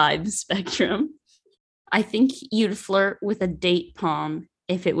of the vibe spectrum, I think you'd flirt with a date palm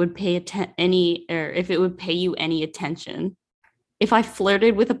if it would pay you any attention. If I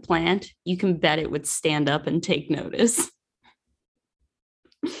flirted with a plant, you can bet it would stand up and take notice.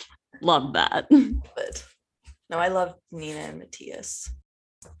 Love that. But no, I love Nina and Matthias.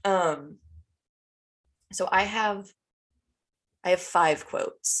 So I have 5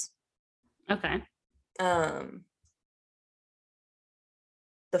 quotes. Okay.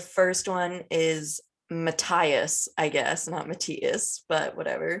 The first one is Matthias, I guess, not Matthias, but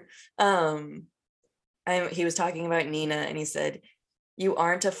whatever. He was talking about Nina, and he said, "You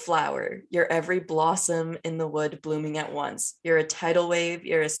aren't a flower. You're every blossom in the wood blooming at once. You're a tidal wave.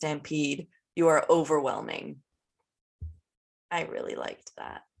 You're a stampede. You are overwhelming." I really liked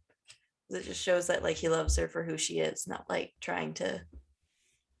that. It just shows that like he loves her for who she is, not like trying to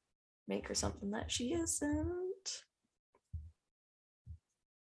make her something that she isn't.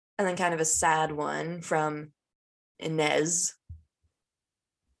 And then kind of a sad one from Inez.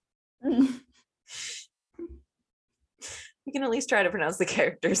 We can at least try to pronounce the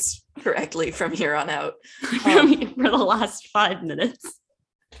characters correctly from here on out. For the last 5 minutes.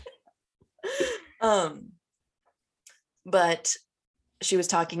 But she was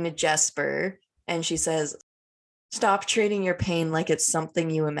talking to Jesper, and she says, "Stop treating your pain like it's something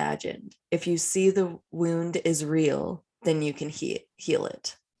you imagined. If you see the wound is real, then you can heal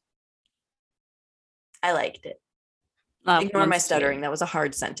it." I liked it. Ignore my stuttering. That was a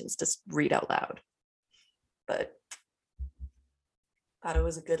hard sentence to read out loud. But thought it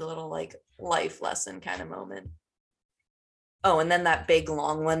was a good little like life lesson kind of moment. Oh, and then that big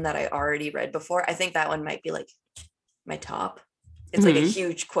long one that I already read before. I think that one might be like my top. It's like a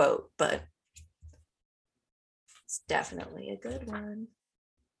huge quote, but it's definitely a good one.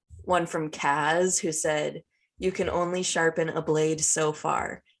 One from Kaz, who said, "You can only sharpen a blade so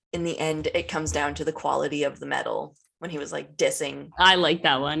far. In the end, it comes down to the quality of the metal." When he was like dissing. I like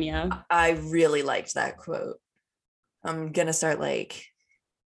that one, yeah. I really liked that quote. I'm gonna start like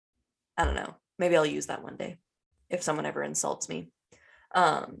I don't know. Maybe I'll use that one day if someone ever insults me.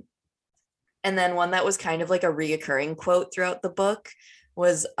 And then one that was kind of like a reoccurring quote throughout the book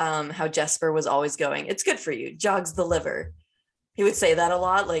was how Jesper was always going, "It's good for you, jogs the liver." He would say that a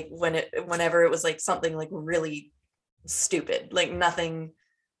lot, like whenever it was like something like really stupid, like nothing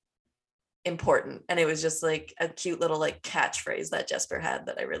important. And it was just like a cute little like catchphrase that Jesper had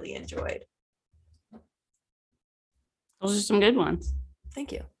that I really enjoyed. Those are some good ones.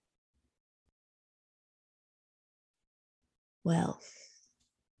 Thank you. Well,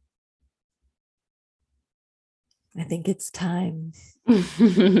 I think it's time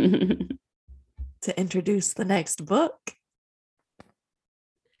to introduce the next book.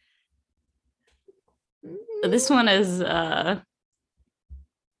 This one is a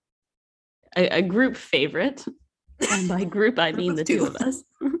group favorite. And by group, I mean the two of us.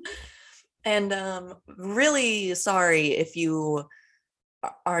 And really sorry if you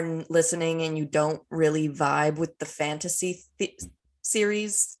are listening and you don't really vibe with the fantasy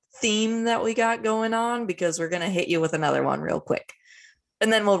series theme that we got going on, because we're going to hit you with another one real quick.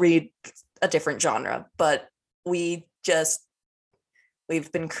 And then we'll read a different genre. But we've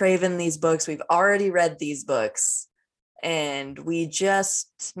been craving these books. We've already read these books. And we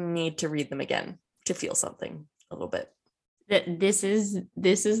just need to read them again to feel something a little bit. This is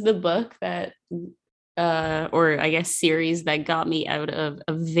the book that or I guess series that got me out of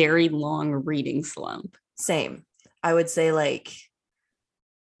a very long reading slump. Same. I would say like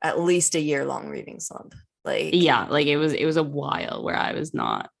at least a year-long reading slump. Like, yeah, like it was a while where I just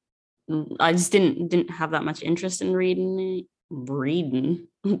didn't have that much interest in reading.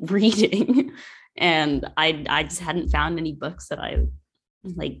 And I just hadn't found any books that I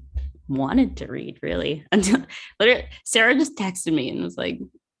like wanted to read, really, until literally Sarah just texted me and was like,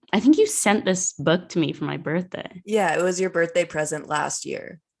 "I think you sent this book to me for my birthday." Yeah, it was your birthday present last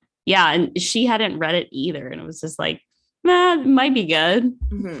year. Yeah, and she hadn't read it either, and it was just like, "Nah, it might be good."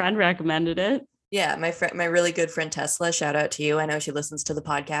 Mm-hmm. Friend recommended it. Yeah, my really good friend Tesla, shout out to you. I know she listens to the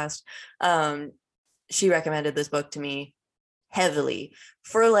podcast. She recommended this book to me heavily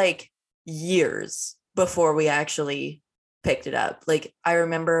for like years before we actually picked it up. Like, I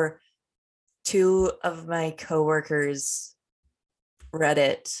remember 2 of my coworkers read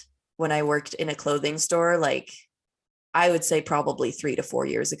it when I worked in a clothing store. Like, I would say probably 3 to 4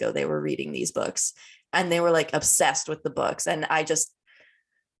 years ago, they were reading these books and they were like obsessed with the books. And I just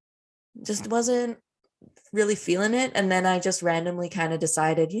wasn't really feeling it. And then I just randomly kind of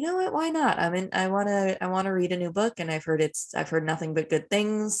decided, you know what, why not? I mean, I want to read a new book, and I've heard nothing but good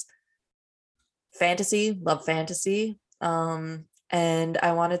things. Fantasy, love fantasy. And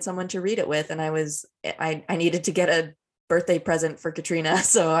I wanted someone to read it with, and I needed to get a birthday present for Katrina,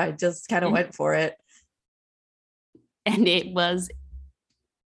 so I just kind of went for it. And it was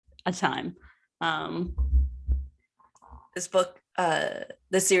a time. This book,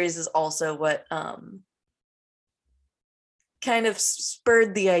 this series is also what kind of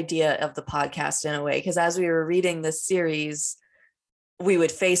spurred the idea of the podcast in a way, because as we were reading this series, we would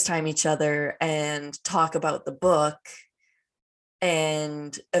FaceTime each other and talk about the book.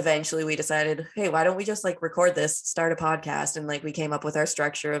 And eventually we decided, hey, why don't we just like record this, start a podcast? And like we came up with our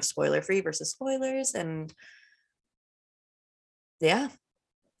structure of spoiler free versus spoilers. And yeah.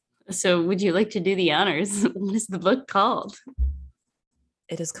 So would you like to do the honors? What is the book called?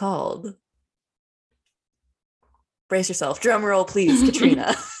 It is called, brace yourself, drum roll please,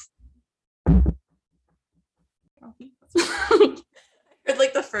 Katrina. I heard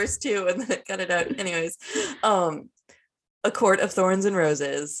like the first 2 and then it cut it out. Anyways, A Court of Thorns and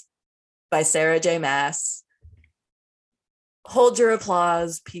Roses by Sarah J. Maas. Hold your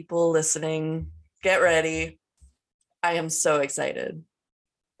applause, people listening. Get ready. I am so excited.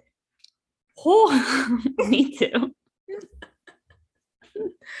 Oh, me too.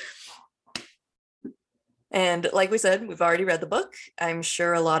 And like we said, we've already read the book. I'm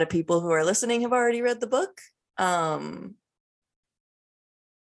sure a lot of people who are listening have already read the book. But,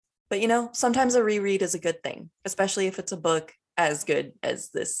 you know, sometimes a reread is a good thing, especially if it's a book as good as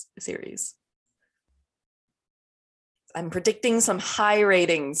this series. I'm predicting some high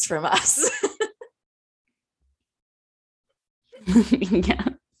ratings from us. Yeah.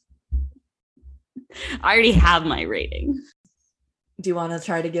 I already have my rating. Do you want to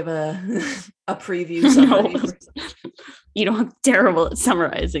try to give a preview summary? No. You know, I'm terrible at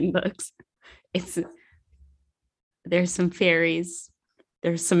summarizing books. There's some fairies.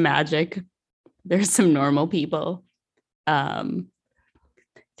 There's some magic. There's some normal people.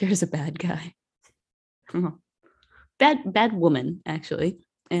 There's a bad guy. Bad woman, actually.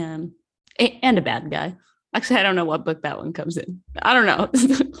 And a bad guy. Actually, I don't know what book that one comes in. I don't know.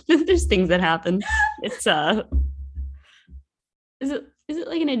 There's things that happen. It's is it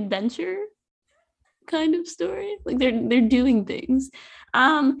like an adventure kind of story? Like they're doing things.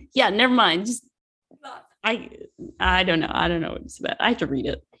 Yeah, never mind. Just I don't know. I don't know what it's about. I have to read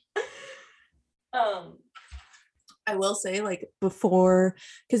it. I will say, like, before,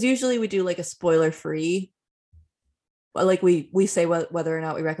 because usually we do like a spoiler free, like we say whether or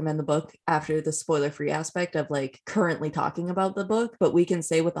not we recommend the book after the spoiler free aspect of like currently talking about the book, but we can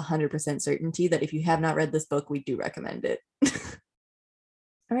say with 100% certainty that if you have not read this book, we do recommend it.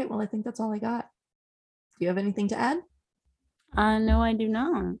 All right, well, I think that's all I got. Do you have anything to add? No, I do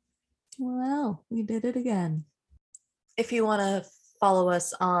not. Well, we did it again. If you want to follow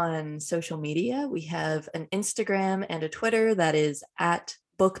us on social media, we have an Instagram and a Twitter that is at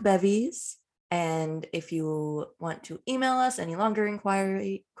bookbevies. And if you want to email us any longer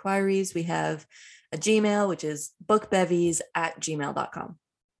inquiries, we have a Gmail, which is bookbevies@gmail.com.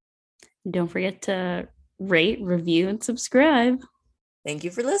 Don't forget to rate, review, and subscribe. Thank you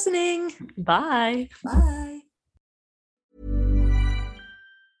for listening. Bye. Bye.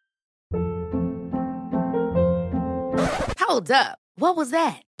 Hold up. What was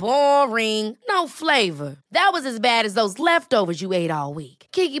that? Boring. No flavor. That was as bad as those leftovers you ate all week.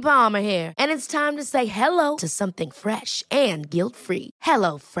 Keke Palmer here. And it's time to say hello to something fresh and guilt-free.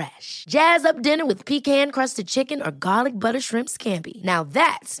 Hello Fresh. Jazz up dinner with pecan-crusted chicken or garlic butter shrimp scampi. Now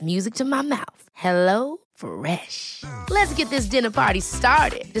that's music to my mouth. Hello Fresh. Let's get this dinner party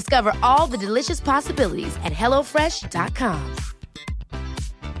started. Discover all the delicious possibilities at hellofresh.com.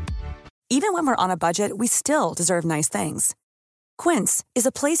 Even when we're on a budget, we still deserve nice things. Quince is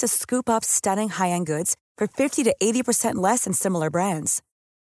a place to scoop up stunning high-end goods for 50 to 80% less than similar brands.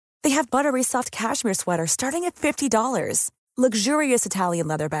 They have buttery soft cashmere sweaters starting at $50, luxurious Italian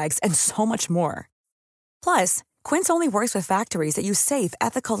leather bags, and so much more. Plus, Quince only works with factories that use safe,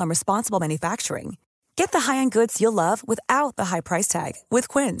 ethical, and responsible manufacturing. Get the high-end goods you'll love without the high price tag with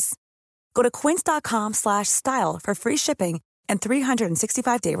Quince. Go to quince.com/style for free shipping and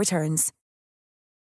 365-day returns.